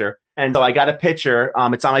 take a picture. And so I got a picture.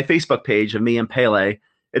 It's on my Facebook page of me and Pele.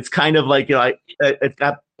 It's kind of like, it's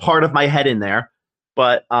got part of my head in there.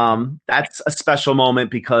 But that's a special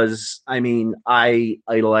moment because, I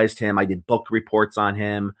idolized him. I did book reports on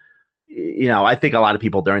him. I think a lot of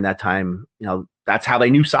people during that time, that's how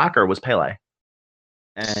they knew soccer was Pele.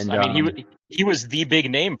 And he was the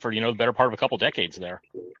big name for, the better part of a couple decades there.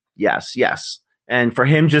 Yes. And for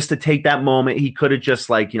him just to take that moment, he could have just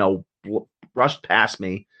rushed past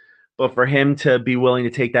me. But for him to be willing to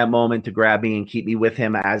take that moment to grab me and keep me with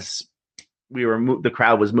him as the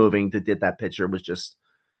crowd was moving to get that picture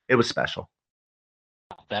it was special.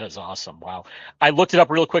 That is awesome. Wow. I looked it up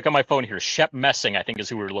real quick on my phone here. Shep Messing, I think, is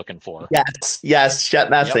who we were looking for. Yes, Shep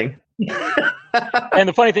Messing. Yep. And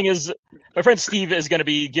the funny thing is, my friend Steve is going to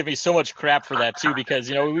be giving me so much crap for that too,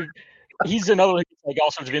 because he's another like all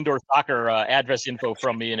sorts of indoor soccer address info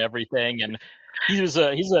from me and everything, and he's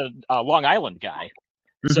a Long Island guy,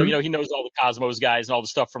 so he knows all the Cosmos guys and all the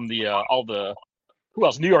stuff from the who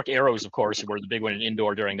else? New York Arrows, of course, were the big one in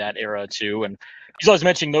indoor during that era too, and he's always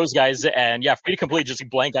mentioning those guys. And yeah, for me to completely just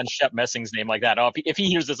blank on Shep Messing's name like that, if he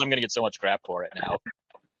hears this, I'm going to get so much crap for it now.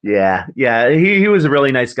 Yeah. He was a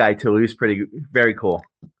really nice guy too. He was very cool.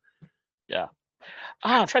 Yeah.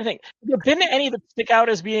 I'm trying to think. Have there been any that stick out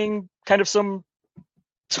as being kind of some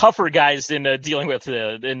tougher guys in dealing with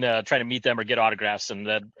in trying to meet them or get autographs, and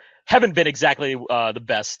that haven't been exactly the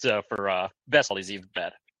best for best oldies you've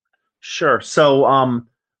bet? Sure. So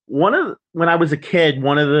when I was a kid,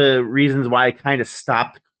 one of the reasons why I kind of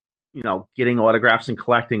stopped, getting autographs and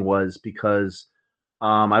collecting was because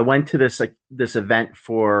I went to this event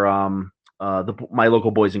for my local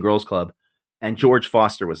Boys and Girls Club, and George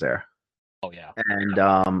Foster was there. Oh yeah. And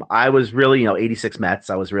I was really, 86 Mets.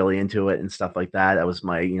 I was really into it and stuff like that. I was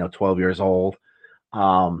my 12 years old,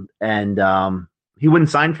 and he wouldn't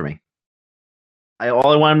sign for me.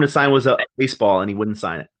 All I wanted him to sign was a baseball, and he wouldn't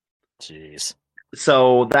sign it. Jeez.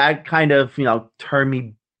 So that kind of turned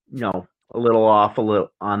me a little off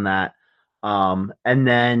on that, and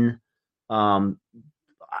then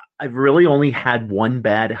I've really only had one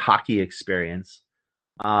bad hockey experience,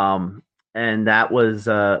 and that was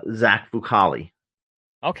Zach Vucali.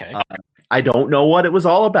 Okay. I don't know what it was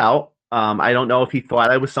all about. I don't know if he thought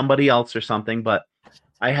I was somebody else or something, but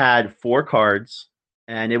I had 4 cards,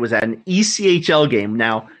 and it was at an ECHL game.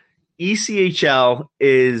 Now, ECHL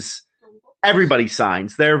is everybody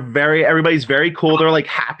signs. Everybody's very cool. They're like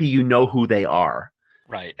happy you know who they are.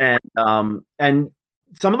 Right. And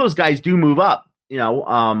some of those guys do move up,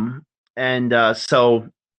 so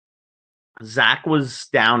Zach was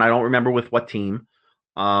down. I don't remember with what team.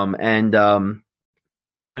 It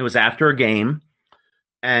was after a game,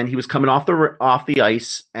 and he was coming off the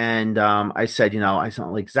ice, and I said, I said,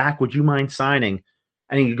 like, Zach, would you mind signing?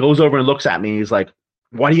 And he goes over and looks at me. And he's like,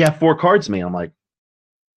 why do you have 4 cards to me? I'm like,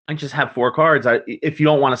 I just have 4 cards. If you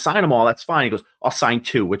don't want to sign them all, that's fine. He goes, I'll sign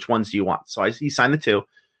 2. Which ones do you want? So he signed the 2,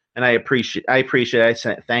 and I appreciate it. I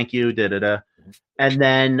said, thank you, da-da-da. And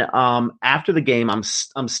then after the game,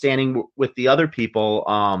 I'm standing with the other people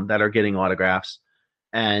that are getting autographs,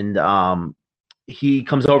 and he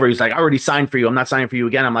comes over. He's like, I already signed for you. I'm not signing for you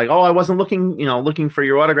again. I'm like, oh, I wasn't looking for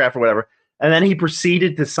your autograph or whatever. And then he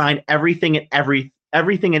proceeded to sign everything and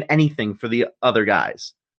anything for the other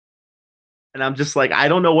guys. And I'm just like, I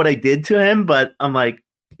don't know what I did to him, but I'm like,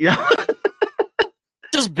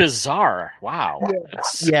 just bizarre. Wow.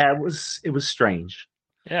 Yeah, it was strange.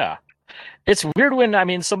 Yeah. It's weird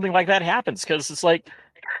when, something like that happens, because it's like,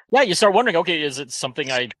 yeah, you start wondering, okay, is it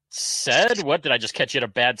something I said? What, did I just catch you at a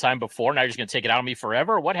bad time before? Now you're just going to take it out on me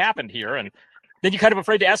forever? What happened here? And then you're kind of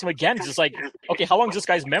afraid to ask him again, because it's like, okay, how long is this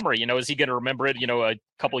guy's memory? Is he going to remember it, a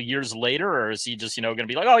couple of years later? Or is he just, going to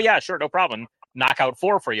be like, oh, yeah, sure, no problem. Knock out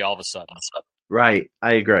 4 for you all of a sudden. Right.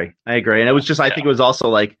 I agree. And it was just, I think it was also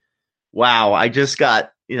like, wow, I just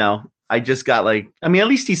got like, at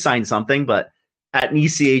least he signed something, but at an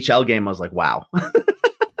ECHL game, I was like, wow.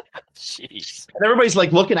 Jeez. And everybody's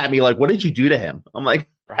like looking at me like, what did you do to him? I'm like,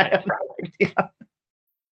 right. I have no idea.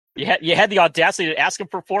 You had the audacity to ask him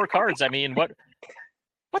for 4 cards.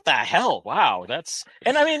 What the hell? Wow. I've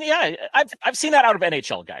seen that out of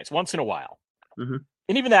NHL guys once in a while. Mm-hmm.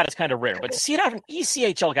 And even that is kind of rare. But to see it out of an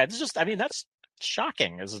ECHL guy, that's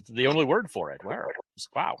shocking is the only word for it.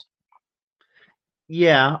 Wow.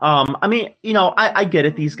 Yeah. I get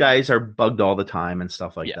it. These guys are bugged all the time and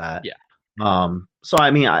stuff like that. Yeah. So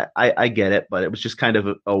I get it, but it was just kind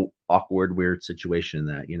of a awkward, weird situation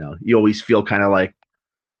that, you always feel kind of like,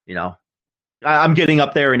 I'm getting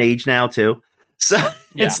up there in age now too. So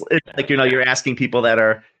it's like, you're asking people that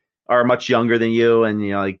are much younger than you, and,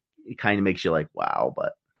 like, it kind of makes you like, wow.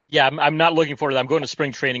 But yeah, I'm not looking forward to that. I'm going to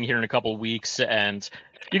spring training here in a couple of weeks, and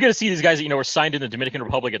you're going to see these guys that, were signed in the Dominican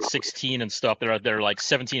Republic at 16 and stuff. They're like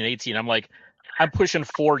 17 and 18. I'm like, I'm pushing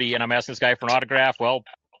 40, and I'm asking this guy for an autograph. Well,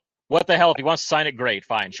 what the hell? If he wants to sign it, great,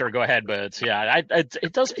 fine, sure, go ahead. But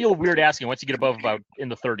it does feel weird asking once you get above about in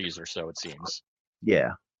the 30s or so. It seems.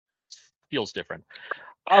 Yeah, feels different.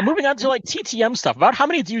 Moving on to like TTM stuff. About how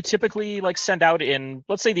many do you typically like send out in,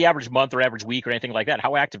 let's say, the average month or average week or anything like that?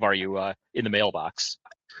 How active are you in the mailbox?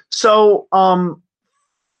 So I've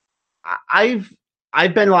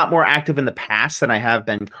been a lot more active in the past than I have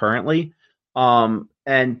been currently.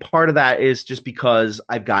 And part of that is just because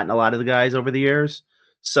I've gotten a lot of the guys over the years.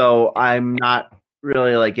 So I'm not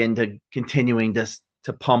really like into continuing to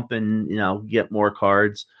pump and, get more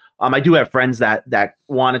cards. I do have friends that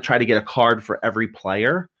want to try to get a card for every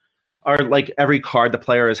player, or like every card the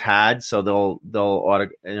player has had. So they'll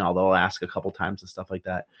ask a couple times and stuff like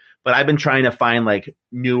that. But I've been trying to find like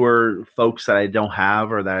newer folks that I don't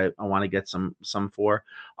have or that I want to get some for.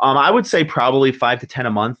 I would say probably 5 to 10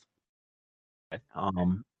 a month.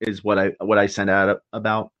 Is what I send out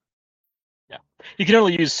about. Yeah, you can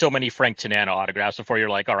only use so many Frank Tanana autographs before you're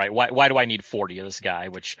like, all right, why do I need 40 of this guy?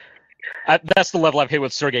 Which that's the level I've hit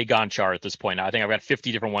with Sergei Gonchar at this point. Now I think I've got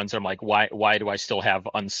 50 different ones. I'm like, why do I still have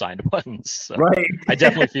unsigned ones? So right. I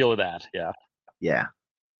definitely feel that. Yeah. Yeah.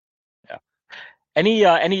 Yeah.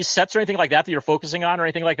 Any sets or anything like that you're focusing on or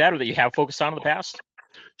anything like that, or that you have focused on in the past?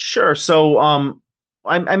 Sure. So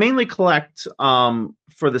I mainly collect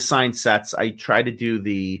for the signed sets. I try to do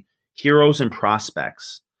the heroes and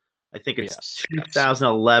prospects. I think it's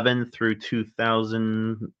 2011 through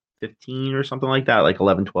 2015 or something like that, like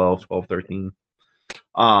 11, 12, 13.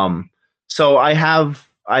 So I have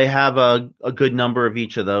a good number of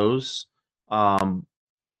each of those.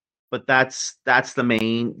 But that's the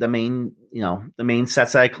main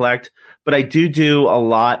sets that I collect. But I do a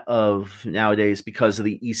lot of nowadays, because of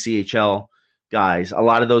the ECHL guys. A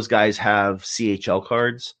lot of those guys have CHL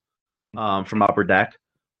cards from Upper Deck,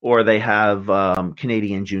 or they have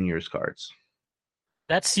Canadian Juniors cards.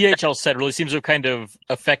 That CHL set really seems to have kind of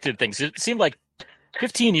affected things. It seemed like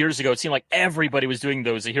 15 years ago, it seemed like everybody was doing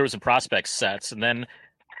those Heroes and Prospects sets, and then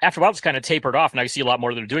after a while, it's kind of tapered off. Now you see a lot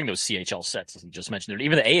more that are doing those CHL sets, as you just mentioned.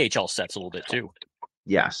 Even the AHL sets a little bit too.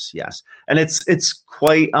 Yes, and it's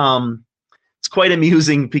quite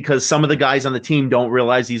amusing, because some of the guys on the team don't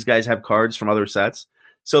realize these guys have cards from other sets.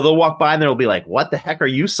 So they'll walk by and they'll be like, "What the heck are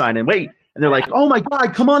you signing?" Wait, and they're like, "Oh my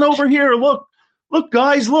God, come on over here! Look look,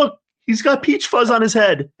 guys, look, he's got peach fuzz on his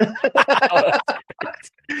head.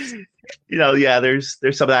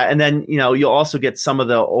 There's some of that. And then, you'll also get some of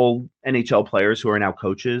the old NHL players who are now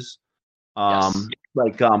coaches. Yes.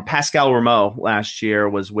 Like Pascal Rameau last year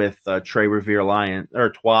was with Troy Revere Lions.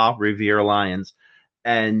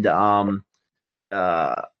 And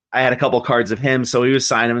I had a couple of cards of him, so he was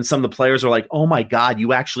signing them, and some of the players were like, "Oh my God,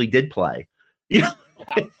 you actually did play!" Because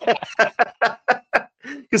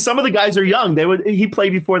some of the guys are young. He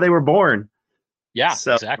played before they were born. Yeah,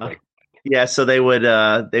 so, exactly. So they would,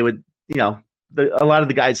 a lot of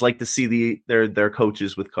the guys like to see their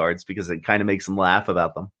coaches with cards because it kind of makes them laugh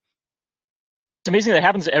about them. It's amazing that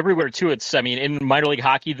happens everywhere too. In minor league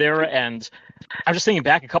hockey there, and I'm just thinking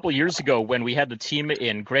back a couple of years ago when we had the team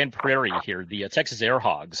in Grand Prairie here, the Texas Air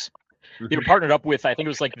Hogs. They were partnered up with, I think it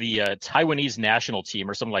was like the Taiwanese national team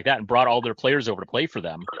or something like that, and brought all their players over to play for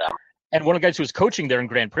them. And one of the guys who was coaching there in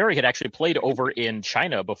Grand Prairie had actually played over in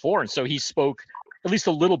China before, and so he spoke at least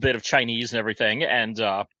a little bit of Chinese and everything. And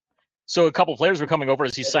so a couple of players were coming over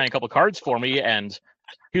as he's signing a couple of cards for me, and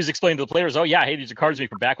he was explaining to the players, "Oh yeah, hey, these are cards of me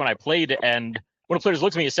from back when I played." And one of the players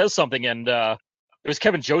looks at me and says something, and it was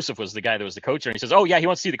Kevin Joseph was the guy that was the coach, and he says, "Oh yeah, he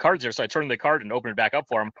wants to see the cards there." So I turned the card and opened it back up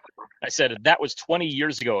for him. I said, "That was 20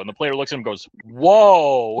 years ago," and the player looks at him and goes,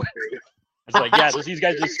 "Whoa!" It's like, yeah, these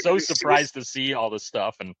guys are just so surprised to see all this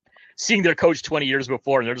stuff and seeing their coach 20 years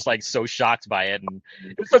before, and they're just like so shocked by it. And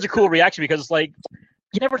it's such a cool reaction because it's like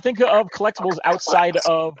you never think of collectibles outside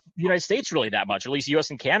of the United States really that much, or at least U.S.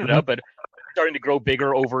 and Canada, but starting to grow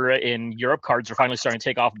bigger over in Europe. Cards are finally starting to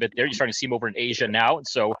take off a bit there. You're starting to see them over in Asia now. And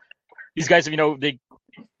so these guys,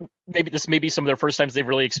 this may be some of their first times they've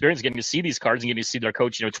really experienced getting to see these cards and getting to see their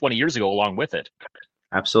coach, 20 years ago along with it.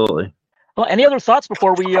 Absolutely. Well, any other thoughts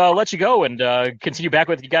before we let you go and continue back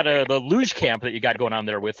with, you got the luge camp that you got going on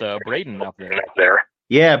there with Brayden up there?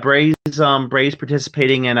 Yeah, Bray's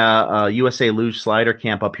participating in a USA Luge Slider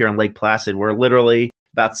camp up here in Lake Placid. We're literally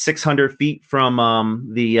about 600 feet from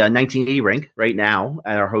the 1980 rink right now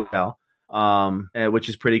at our hotel, which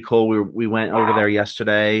is pretty cool. We went over there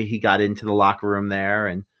yesterday. He got into the locker room there,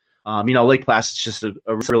 and Lake Placid's just a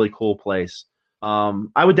really cool place.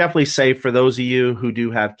 I would definitely say for those of you who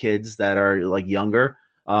do have kids that are like younger,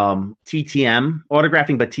 TTM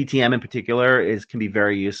autographing, but TTM in particular can be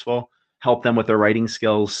very useful. Help them with their writing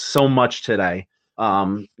skills so much today.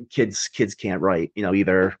 Kids can't write,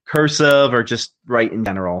 either cursive or just write in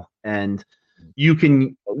general. And you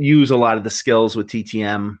can use a lot of the skills with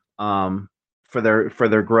TTM for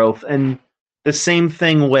their growth. And the same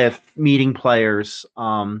thing with meeting players.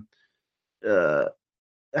 Let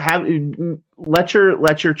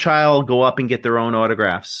your child go up and get their own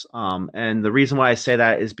autographs. And the reason why I say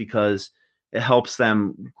that is because it helps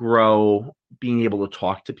them grow being able to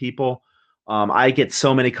talk to people. I get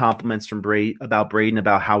so many compliments from Brayden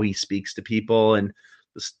about how he speaks to people and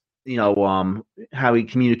how he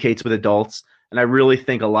communicates with adults. And I really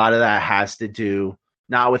think a lot of that has to do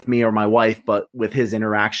not with me or my wife, but with his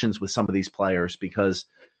interactions with some of these players, because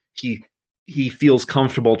he feels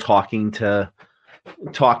comfortable talking to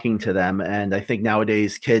them. And I think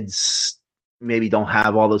nowadays kids maybe don't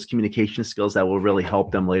have all those communication skills that will really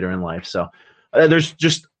help them later in life. So there's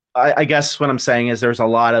just, I guess what I'm saying is there's a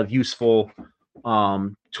lot of useful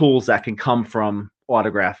tools that can come from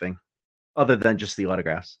autographing other than just the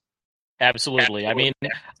autographs. Absolutely. I mean,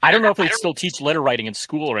 I don't know if they still teach letter writing in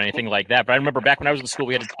school or anything like that, but I remember back when I was in school,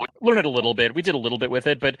 we had to learn it a little bit. We did a little bit with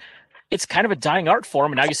it, but it's kind of a dying art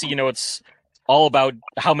form. And now you see, it's all about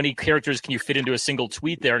how many characters can you fit into a single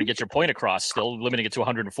tweet there and get your point across, still limiting it to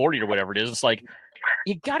 140 or whatever it is. It's like,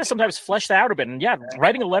 you got to sometimes flesh that out a bit. And yeah,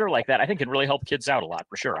 writing a letter like that, I think, can really help kids out a lot,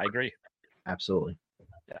 for sure. I agree. Absolutely.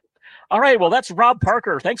 Yeah. All right. Well, that's Rob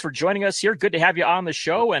Parker. Thanks for joining us here. Good to have you on the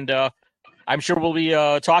show. And I'm sure we'll be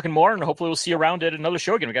talking more, and hopefully we'll see you around at another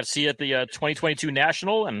show again. We got to see you at the 2022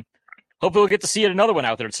 National, and hopefully we'll get to see another one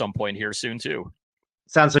out there at some point here soon, too.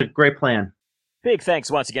 Sounds like a great plan. Big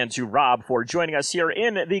thanks once again to Rob for joining us here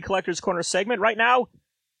in the Collector's Corner segment. Right now,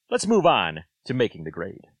 let's move on to Making the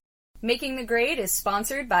Grade. Making the Grade is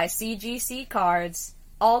sponsored by CGC Cards.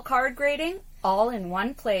 All card grading, all in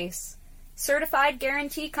one place. Certified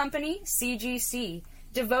Guarantee Company, CGC,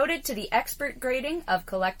 devoted to the expert grading of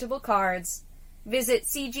collectible cards. Visit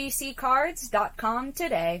cgccards.com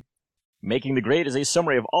today. Making the Grade is a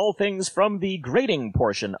summary of all things from the grading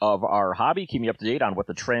portion of our hobby, keeping you up to date on what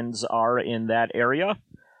the trends are in that area.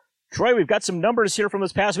 Troy, we've got some numbers here from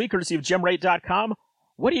this past week, courtesy of gemrate.com.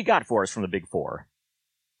 What do you got for us from the Big Four?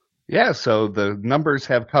 Yeah, so the numbers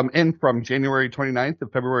have come in from January 29th to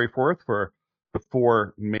February 4th for the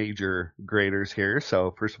four major graders here.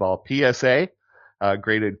 So first of all, PSA,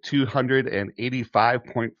 graded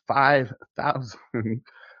 285.5 thousand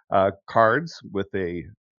cards with a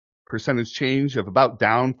percentage change of about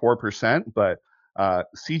down 4%, but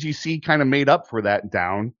CGC kind of made up for that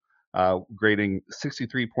down, grading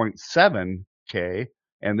 63.7K,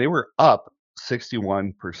 and they were up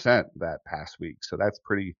 61% that past week. So that's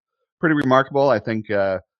pretty remarkable. I think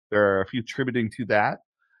there are a few attributing to that.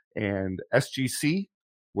 And SGC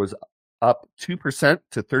was up 2%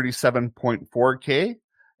 to 37.4K,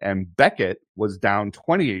 and Beckett was down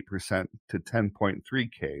 28% to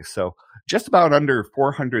 10.3K. So just about under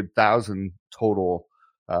 400,000 total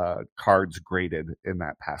cards graded in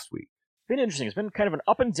that past week. It's been interesting. It's been kind of an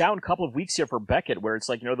up and down couple of weeks here for Beckett, where it's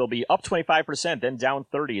like, they'll be up 25%, then down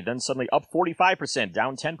 30%, then suddenly up 45%,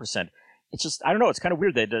 down 10%. It's just, I don't know, it's kind of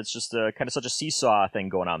weird that it's just kind of such a seesaw thing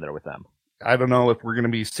going on there with them. I don't know if we're going to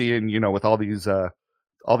be seeing, with all these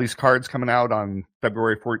cards coming out on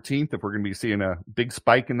February 14th, if we're going to be seeing a big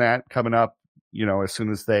spike in that coming up, as soon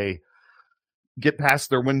as they get past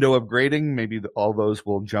their window of grading, maybe all those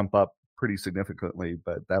will jump up pretty significantly,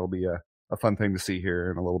 but that'll be a fun thing to see here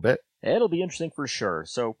in a little bit. It'll be interesting for sure.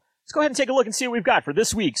 So let's go ahead and take a look and see what we've got for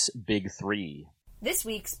this week's Big Three. This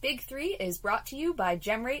week's Big Three is brought to you by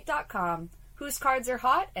GemRate.com. Whose cards are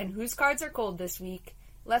hot and whose cards are cold this week?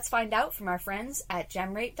 Let's find out from our friends at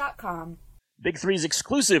GemRate.com. Big Three is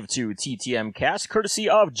exclusive to TTM Cast, courtesy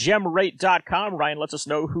of GemRate.com. Ryan lets us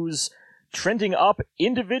know who's trending up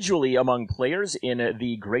individually among players in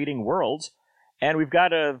the grading world. And we've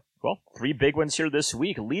got, three big ones here this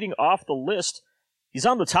week. Leading off the list, he's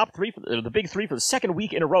on the top three, the Big Three for the second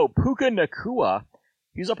week in a row. Puka Nacua.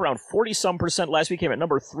 He was up around 40-some% last week, came at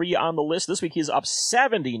number 3 on the list. This week he's up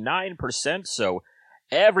 79%, so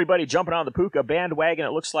everybody jumping on the Puka bandwagon,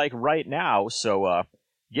 it looks like, right now. So,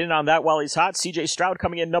 getting on that while he's hot. CJ Stroud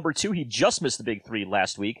coming in number 2. He just missed the Big Three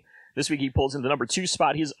last week. This week he pulls in the number 2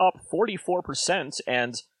 spot. He's up 44%,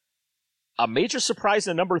 and a major surprise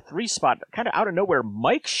in the number 3 spot, kind of out of nowhere,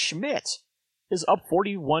 Mike Schmidt is up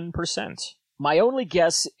 41%. My only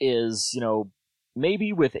guess is,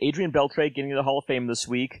 maybe with Adrian Beltre getting to the Hall of Fame this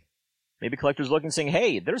week, maybe collectors looking saying,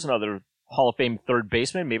 hey, there's another Hall of Fame third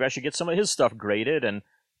baseman. Maybe I should get some of his stuff graded, and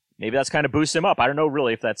maybe that's kind of boost him up. I don't know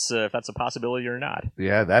really if that's a possibility or not.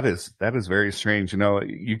 Yeah, that is very strange.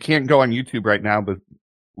 You can't go on YouTube right now, but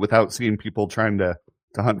without seeing people trying to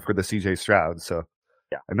hunt for the CJ Stroud. So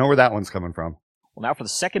yeah, I know where that one's coming from. Well, now for the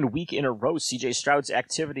second week in a row, CJ Stroud's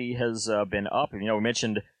activity has been up. We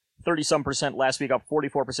mentioned 30-some% last week, up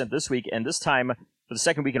 44% this week, and this time, for the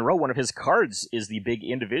second week in a row, one of his cards is the big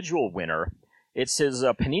individual winner. It's his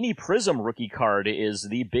Panini Prism rookie card is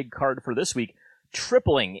the big card for this week,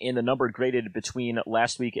 tripling in the number graded between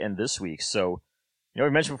last week and this week. So, we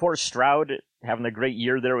mentioned before, Stroud having a great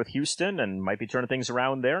year there with Houston and might be turning things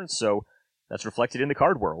around there, and so that's reflected in the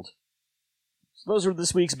card world. So those are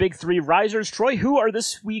this week's Big Three risers. Troy, who are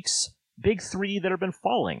this week's Big Three that have been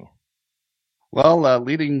falling? Well,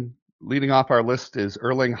 leading off our list is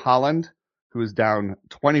Erling Haaland, who is down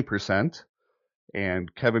 20%,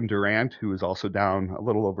 and Kevin Durant, who is also down a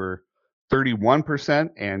little over 31%,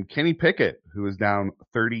 and Kenny Pickett, who is down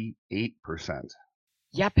 38%.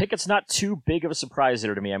 Yeah, Pickett's not too big of a surprise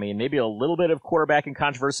there to me. I mean, maybe a little bit of quarterbacking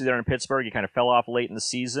controversy there in Pittsburgh. He kind of fell off late in the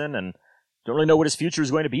season, and don't really know what his future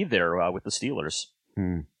is going to be there with the Steelers.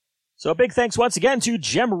 So a big thanks once again to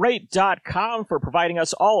GemRate.com for providing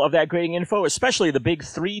us all of that grading info, especially the Big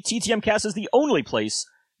Three. TTM Cast is the only place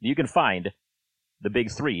that you can find the Big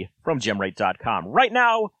Three from GemRate.com. Right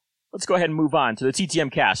now, let's go ahead and move on to the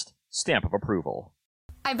TTM Cast Stamp of Approval.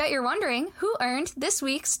 I bet you're wondering who earned this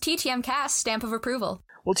week's TTM Cast Stamp of Approval.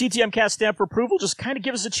 Well, TTM Cast Stamp of Approval just kind of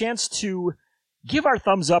gives us a chance to give our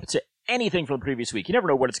thumbs up to anything from the previous week. You never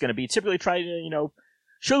know what it's going to be. Typically try to,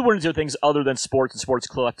 show the winners do things other than sports and sports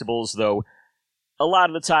collectibles, though a lot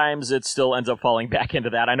of the times it still ends up falling back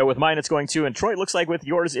into that. I know with mine it's going to, and Troy, it looks like with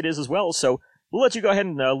yours it is as well, so we'll let you go ahead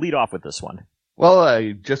and lead off with this one. Well,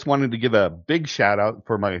 I just wanted to give a big shout out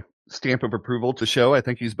for my Stamp of Approval to show. I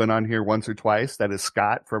think he's been on here once or twice. That is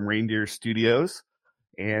Scott from Reindeer Studios,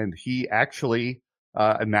 and he actually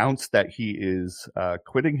announced that he is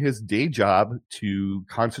quitting his day job to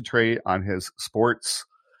concentrate on his sports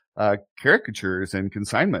caricatures and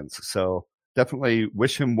consignments. So definitely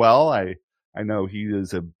wish him well. I know he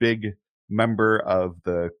is a big member of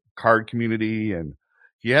the card community, and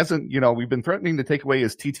he hasn't, we've been threatening to take away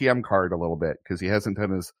his TTM card a little bit because he hasn't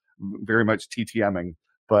done his very much TTMing,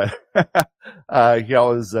 but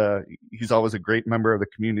he's always a great member of the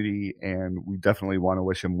community, and we definitely want to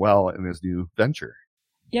wish him well in his new venture.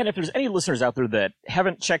 Yeah, and if there's any listeners out there that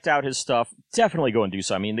haven't checked out his stuff, definitely go and do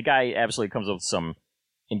so. I mean, the guy absolutely comes up with some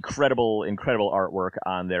incredible artwork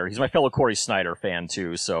on there. He's my fellow Corey Snyder fan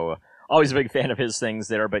too, so always a big fan of his things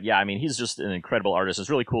there. But yeah, I mean, he's just an incredible artist. It's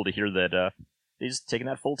really cool to hear that he's taking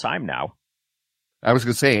that full time now. I was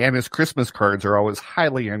going to say, and his Christmas cards are always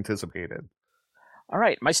highly anticipated. All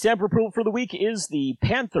right, my stamp of approval for the week is the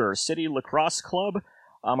Panther City Lacrosse Club.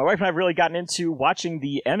 My wife and I have really gotten into watching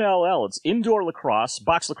the NLL. It's indoor lacrosse,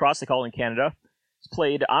 box lacrosse they call it in Canada. It's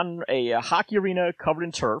played on a hockey arena covered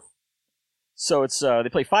in turf. So it's they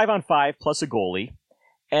play 5-on-5 plus a goalie.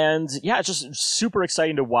 And yeah, it's just super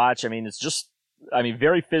exciting to watch. I mean, it's just,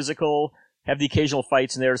 very physical, have the occasional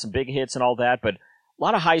fights in there, some big hits and all that, but a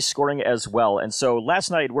lot of high scoring as well. And so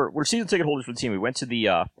last night, we're season ticket holders for the team. We went to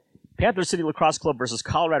the Panther City Lacrosse Club versus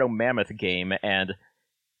Colorado Mammoth game, and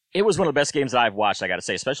it was one of the best games that I've watched, I gotta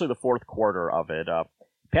say, especially the fourth quarter of it.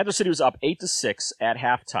 Panther City was up 8-6 at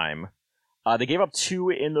halftime. They gave up 2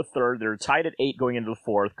 in the third. They're tied at 8 going into the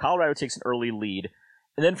fourth. Colorado takes an early lead.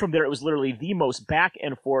 And then from there, it was literally the most back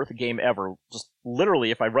and forth game ever. Just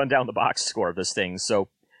literally, if I run down the box score of this thing. So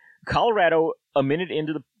Colorado, a minute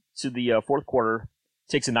into the fourth quarter,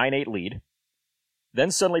 takes a 9-8 lead.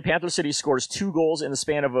 Then suddenly Panther City scores 2 goals in the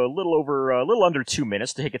span of a little under 2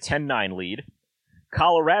 minutes to take a 10-9 lead.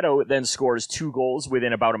 Colorado then scores 2 goals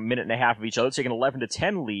within about a minute and a half of each other, taking an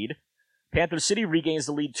 11-10 lead. Panther City regains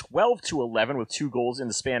the lead 12-11 with 2 goals in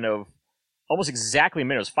the span of almost exactly a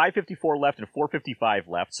minute. It was 5:54 left and 4:55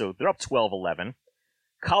 left, so they're up 12-11.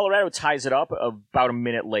 Colorado ties it up about a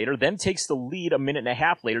minute later, then takes the lead a minute and a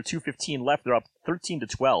half later, 2:15 left, they're up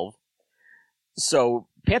 13-12. So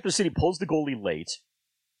Panther City pulls the goalie late,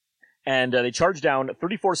 and they charge down,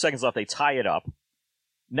 34 seconds left, they tie it up.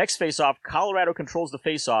 Next face-off, Colorado controls the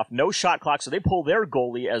face-off, no shot clock, so they pull their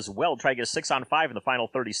goalie as well, try to get a 6-on-5 in the final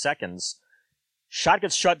 30 seconds. Shot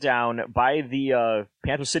gets shut down by the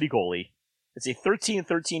Panther City goalie. It's a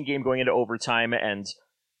 13-13 game going into overtime, and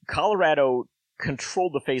Colorado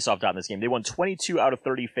controlled the face-off dot in this game. They won 22 out of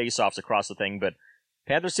 30 face-offs across the thing, but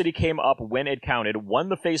Panther City came up when it counted, won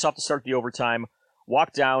the face-off to start the overtime,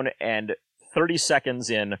 walked down, and 30 seconds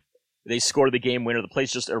in, they scored the game winner. The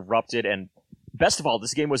place just erupted, and best of all,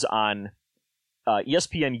 this game was on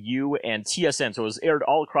ESPNU and TSN, so it was aired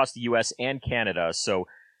all across the U.S. and Canada, so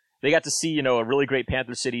they got to see, a really great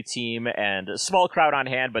Panther City team, and a small crowd on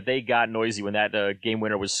hand, but they got noisy when that game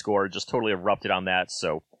winner was scored, just totally erupted on that,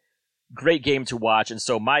 so great game to watch, and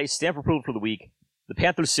so my stamp of approval for the week, the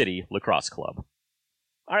Panther City Lacrosse Club.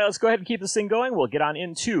 All right, let's go ahead and keep this thing going. We'll get on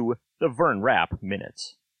into the Vern Rapp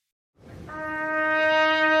Minute.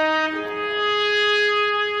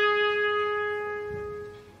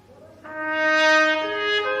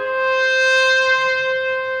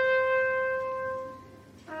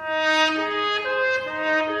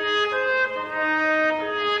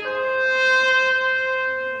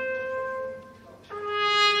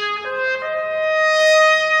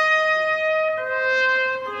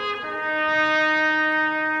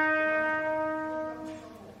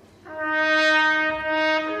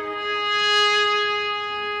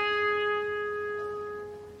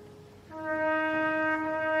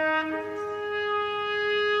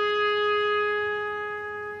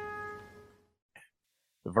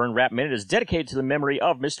 The Vern Rapp Minute is dedicated to the memory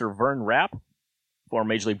of Mr. Vern Rapp, former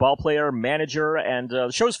Major League ball player, manager, and the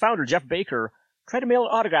show's founder, Jeff Baker, tried to mail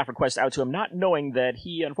an autograph request out to him, not knowing that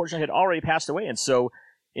he, unfortunately, had already passed away. And so,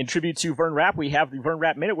 in tribute to Vern Rapp, we have the Vern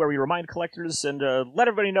Rapp Minute, where we remind collectors and let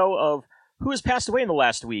everybody know of who has passed away in the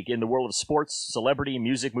last week in the world of sports, celebrity,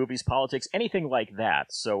 music, movies, politics, anything like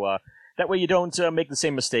that. So that way you don't make the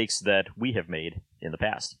same mistakes that we have made in the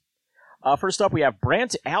past. First up, we have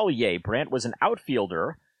Brant Allier. Brant was an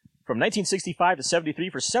outfielder from 1965 to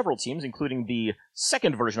 73 for several teams, including the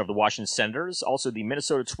second version of the Washington Senators, also the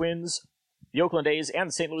Minnesota Twins, the Oakland A's, and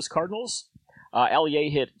the St. Louis Cardinals.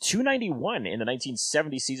 Allier hit .291 in the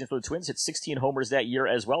 1970 season for the Twins, hit 16 homers that year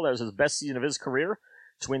as well. That was his best season of his career.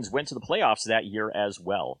 Twins went to the playoffs that year as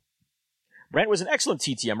well. Brant was an excellent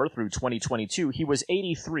TTMer through 2022. He was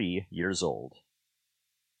 83 years old.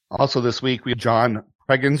 Also this week, we have John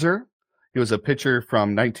Pregenzer. He was a pitcher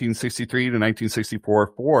from 1963 to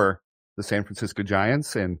 1964 for the San Francisco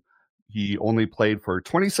Giants, and he only played for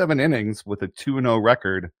 27 innings with a 2-0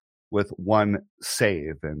 record with 1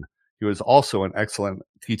 save. And he was also an excellent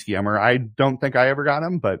TTMer. I don't think I ever got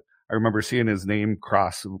him, but I remember seeing his name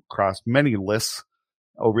cross many lists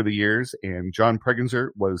over the years, and John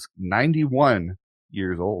Pregenzer was 91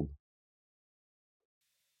 years old.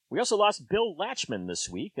 We also lost Bill Latchman this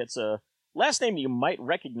week. That's a last name you might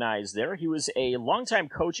recognize there. He was a longtime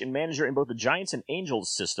coach and manager in both the Giants and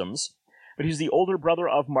Angels systems, but he's the older brother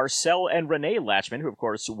of Marcel and Renee Latchman, who, of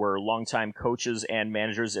course, were longtime coaches and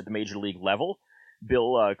managers at the major league level.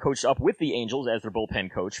 Bill coached up with the Angels as their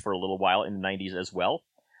bullpen coach for a little while in the 90s as well.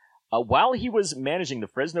 While he was managing the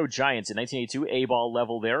Fresno Giants in 1982, A-ball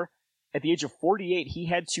level there, at the age of 48, he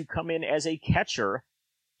had to come in as a catcher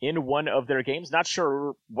in one of their games. Not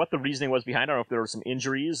sure what the reasoning was behind it. I don't know if there were some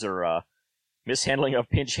injuries or mishandling of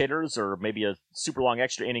pinch hitters or maybe a super long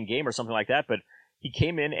extra inning game or something like that, but he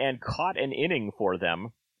came in and caught an inning for them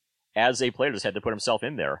as a player, just had to put himself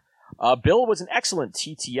in there. Bill was an excellent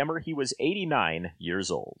TTMer. He was 89 years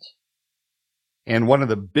old. And one of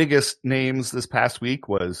the biggest names this past week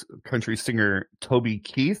was country singer Toby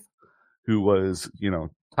Keith, who was,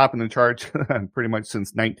 topping the charts pretty much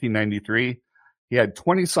since 1993. He had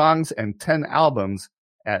 20 songs and 10 albums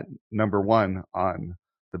at number one on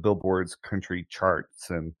the Billboard's country charts.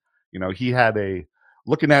 And, he had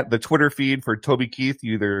looking at the Twitter feed for Toby Keith,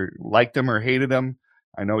 you either liked him or hated him.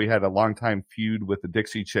 I know he had a long-time feud with the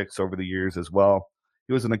Dixie Chicks over the years as well.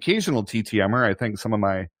 He was an occasional TTMer. I think some of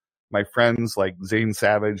my friends like Zane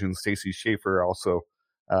Savage and Stacey Schaefer also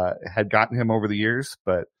had gotten him over the years,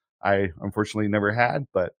 but I unfortunately never had.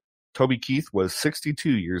 But Toby Keith was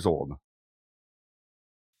 62 years old.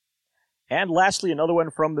 And lastly, another one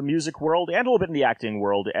from the music world and a little bit in the acting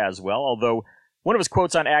world as well, although one of his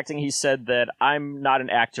quotes on acting, he said that I'm not an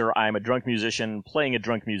actor, I'm a drunk musician playing a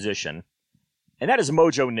drunk musician. And that is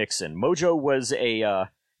Mojo Nixon. Mojo was a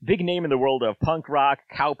big name in the world of punk rock,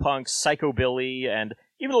 cowpunk, psychobilly, and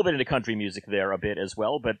even a little bit into country music there a bit as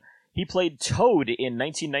well. But he played Toad in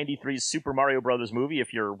 1993's Super Mario Brothers movie,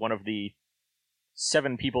 if you're one of the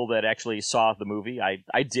 7 people that actually saw the movie.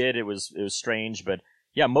 I did. It was strange, but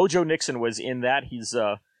yeah, Mojo Nixon was in that. He's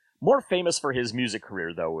more famous for his music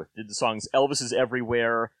career, though. Did the songs Elvis is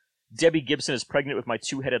Everywhere, Debbie Gibson is Pregnant with My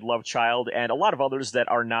Two-Headed Love Child, and a lot of others that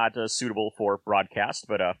are not suitable for broadcast.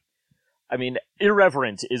 But,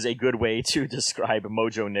 irreverent is a good way to describe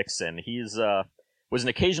Mojo Nixon. He's was an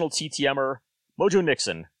occasional TTMer. Mojo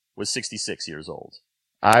Nixon was 66 years old.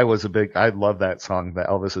 I love that song, the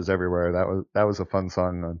Elvis is Everywhere. That was a fun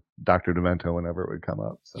song on Dr. Demento whenever it would come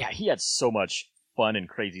up. So. Yeah, he had so much fun and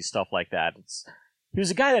crazy stuff like that. He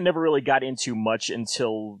was a guy that never really got into much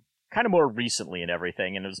until kind of more recently and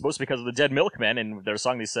everything, and it was mostly because of the Dead Milkmen, and their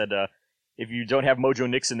song they said, if you don't have Mojo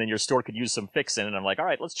Nixon, then your store could use some fixin', and I'm like, all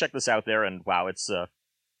right, let's check this out there, and wow, it's some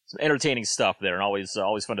entertaining stuff there, and always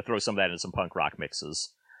fun to throw some of that into some punk rock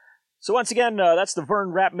mixes. So once again, that's the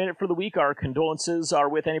Vern Rap Minute for the week. Our condolences are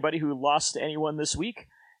with anybody who lost anyone this week,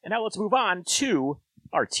 and now let's move on to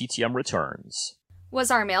our TTM returns. Was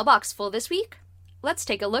our mailbox full this week? Let's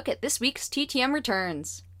take a look at this week's TTM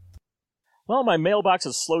returns. Well, my mailbox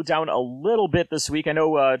has slowed down a little bit this week. I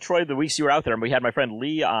know, Troy, the weeks you were out there, and we had my friend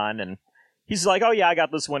Lee on, and he's like, oh yeah, I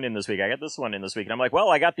got this one in this week, I got this one in this week. And I'm like, well,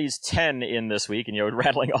 I got these 10 in this week, and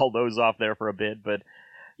rattling all those off there for a bit. But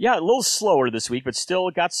yeah, a little slower this week, but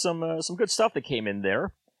still got some good stuff that came in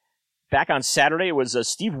there. Back on Saturday, it was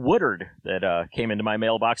Steve Woodard that came into my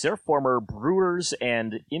mailbox there, former Brewers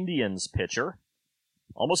and Indians pitcher.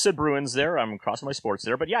 Almost said Bruins there, I'm crossing my sports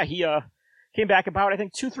there. But yeah, he came back about, I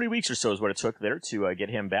think, 2-3 weeks or so is what it took there to get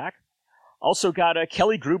him back. Also got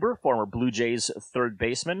Kelly Gruber, former Blue Jays third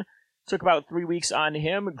baseman. Took about 3 weeks on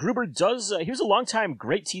him. Gruber he was a long-time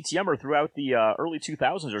great TTMer throughout the early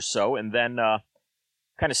 2000s or so, and then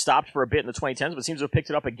kind of stopped for a bit in the 2010s, but seems to have picked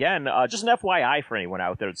it up again. Just an FYI for anyone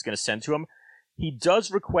out there that's going to send to him. He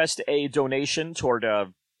does request a donation toward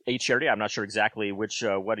a charity. I'm not sure exactly what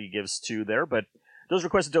he gives to there, but does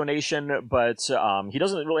request a donation, but he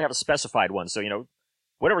doesn't really have a specified one. So,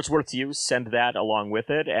 whatever it's worth to you, send that along with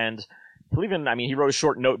it. And he wrote a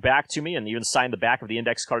short note back to me and even signed the back of the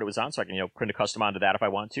index card it was on, so I can, print a custom onto that if I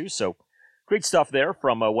want to. So, great stuff there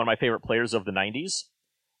from one of my favorite players of the 90s.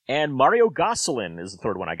 And Mario Gosselin is the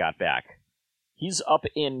third one I got back. He's up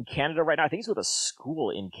in Canada right now. I think he's with a school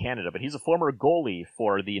in Canada, but he's a former goalie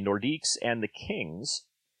for the Nordiques and the Kings.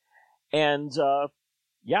 And,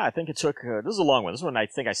 yeah, I think it took, this is a long one. This one I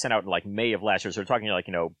think I sent out in May of last year. So we're talking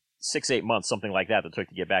 6-8 months, something like that took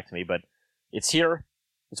to get back to me. But it's here.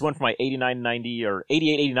 It's one for my 89-90 or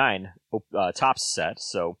 88-89 Topps set.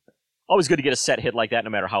 So always good to get a set hit like that no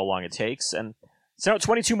matter how long it takes. And sent out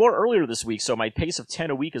 22 more earlier this week. So my pace of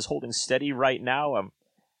 10 a week is holding steady right now. I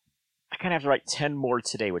kind of have to write 10 more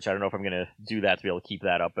today, which I don't know if I'm going to do that to be able to keep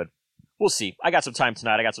that up. But we'll see. I got some time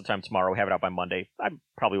tonight. I got some time tomorrow. Have it out by Monday. I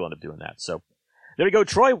probably will end up doing that. So there you go.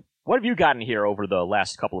 Troy, what have you gotten here over the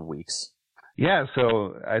last couple of weeks? Yeah,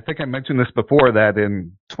 so I think I mentioned this before that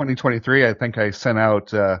in 2023, I think I sent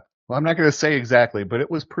out, I'm not going to say exactly, but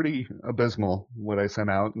it was pretty abysmal what I sent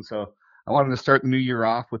out. And so I wanted to start the new year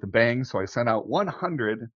off with a bang. So I sent out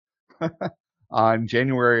 100 on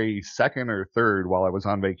January 2nd or 3rd while I was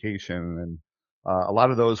on vacation. And A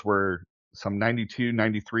lot of those were some 92,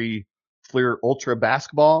 93 Fleer Ultra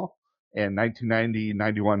basketball and 1990,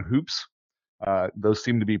 91 hoops. Those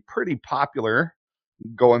seem to be pretty popular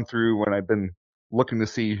going through when I've been looking to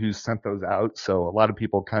see who's sent those out. So a lot of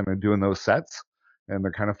people kind of doing those sets, and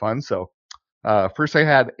they're kind of fun. So first I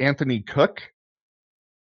had Anthony Cook,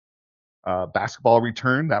 basketball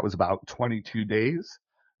return. That was about 22 days.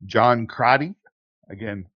 John Crotty,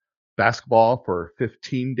 again, basketball for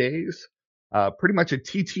 15 days. Pretty much a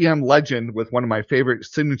TTM legend with one of my favorite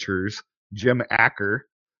signatures, Jim Acker.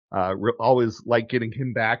 Always like getting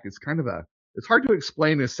him back. It's hard to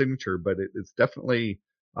explain his signature, but it's definitely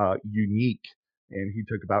unique. And he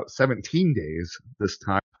took about 17 days this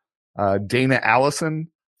time. Dana Allison,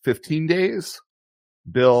 15 days.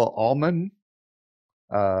 Bill Allman,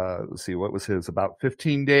 let's see, what was his? About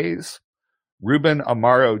 15 days. Ruben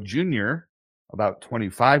Amaro Jr., about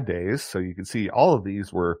 25 days. So you can see all of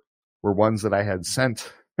these were ones that I had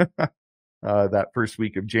sent that first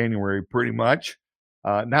week of January, pretty much.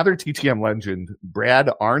 Another TTM legend, Brad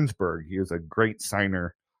Arnsberg. He is a great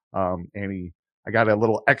signer. And I got a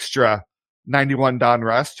little extra 91 Don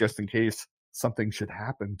Russ just in case something should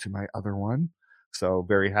happen to my other one. So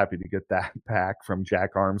very happy to get that back from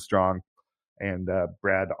Jack Armstrong and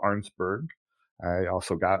Brad Arnsberg. I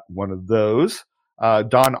also got one of those.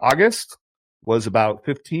 Don August was about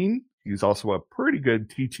 15. He's also a pretty good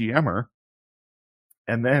TTMer.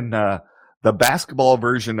 And then the basketball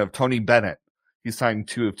version of Tony Bennett. He signed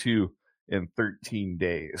 2 of 2 in 13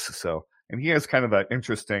 days. So, and he has kind of an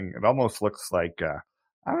interesting, it almost looks like,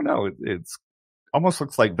 I don't know, it's almost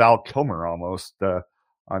looks like Val Kilmer almost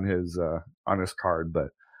on his card. But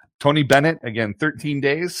Tony Bennett, again, 13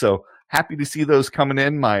 days. So happy to see those coming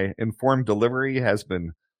in. My informed delivery has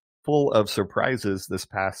been full of surprises this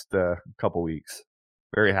past couple weeks.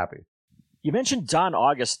 Very happy. You mentioned Don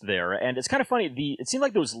August there, and it's kind of funny. It seemed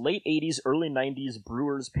like those late 80s, early 90s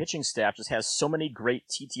Brewers pitching staff just has so many great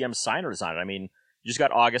TTM signers on it. I mean, you just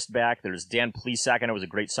got August back. There's Dan Plesac. I know was a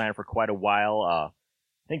great signer for quite a while. I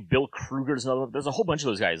think Bill Kruger's another one. There's a whole bunch of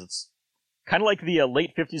those guys. It's kind of like the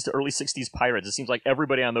late 50s to early 60s Pirates. It seems like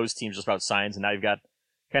everybody on those teams just about signs, and now you've got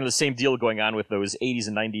kind of the same deal going on with those 80s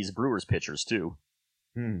and 90s Brewers pitchers, too.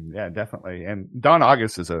 Yeah, definitely. And Don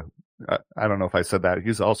August is I don't know if I said that,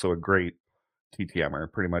 he's also a great TTMer,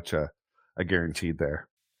 pretty much a guaranteed there.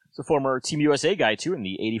 He's a former Team USA guy, too, in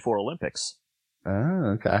the 84 Olympics.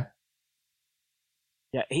 Oh, okay.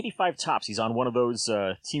 Yeah, 85 tops. He's on one of those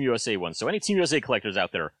Team USA ones. So any Team USA collectors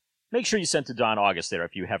out there, make sure you send to Don August there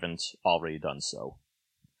if you haven't already done so.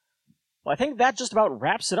 Well, I think that just about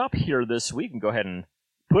wraps it up here this week. And go ahead and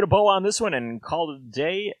put a bow on this one and call it a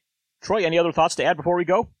day. Troy, any other thoughts to add before we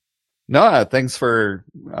go? No, thanks for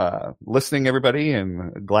listening, everybody,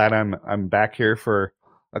 and glad I'm back here for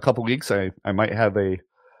a couple weeks. I might have a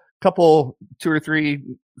couple, 2 or 3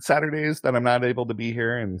 Saturdays that I'm not able to be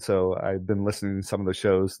here, and so I've been listening to some of the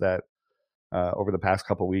shows that over the past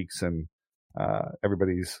couple weeks, and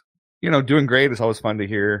everybody's doing great. It's always fun to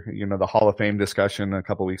hear. The Hall of Fame discussion a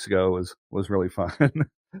couple weeks ago was really fun,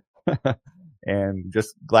 and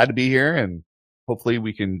just glad to be here. And hopefully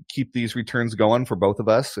we can keep these returns going for both of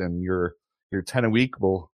us, and your 10 a week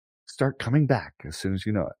will start coming back as soon as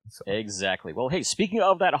you know it. So. Exactly. Well, hey, speaking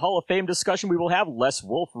of that Hall of Fame discussion, we will have Les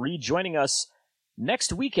Wolf rejoining us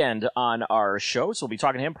next weekend on our show. So we'll be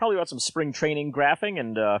talking to him probably about some spring training graphing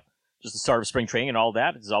and just the start of spring training and all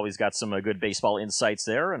that. He's always got some good baseball insights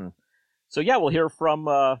there. And so, yeah, we'll hear from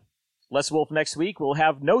Les Wolf next week. We'll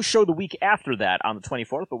have no show the week after that on the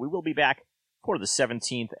 24th, but we will be back for the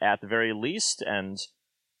 17th at the very least, and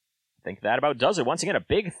I think that about does it. Once again, a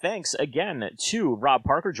big thanks again to Rob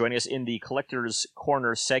Parker joining us in the Collector's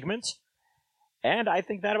Corner segment, and I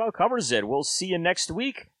think that about covers it. We'll see you next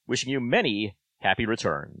week. Wishing you many happy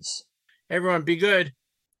returns. Everyone, be good.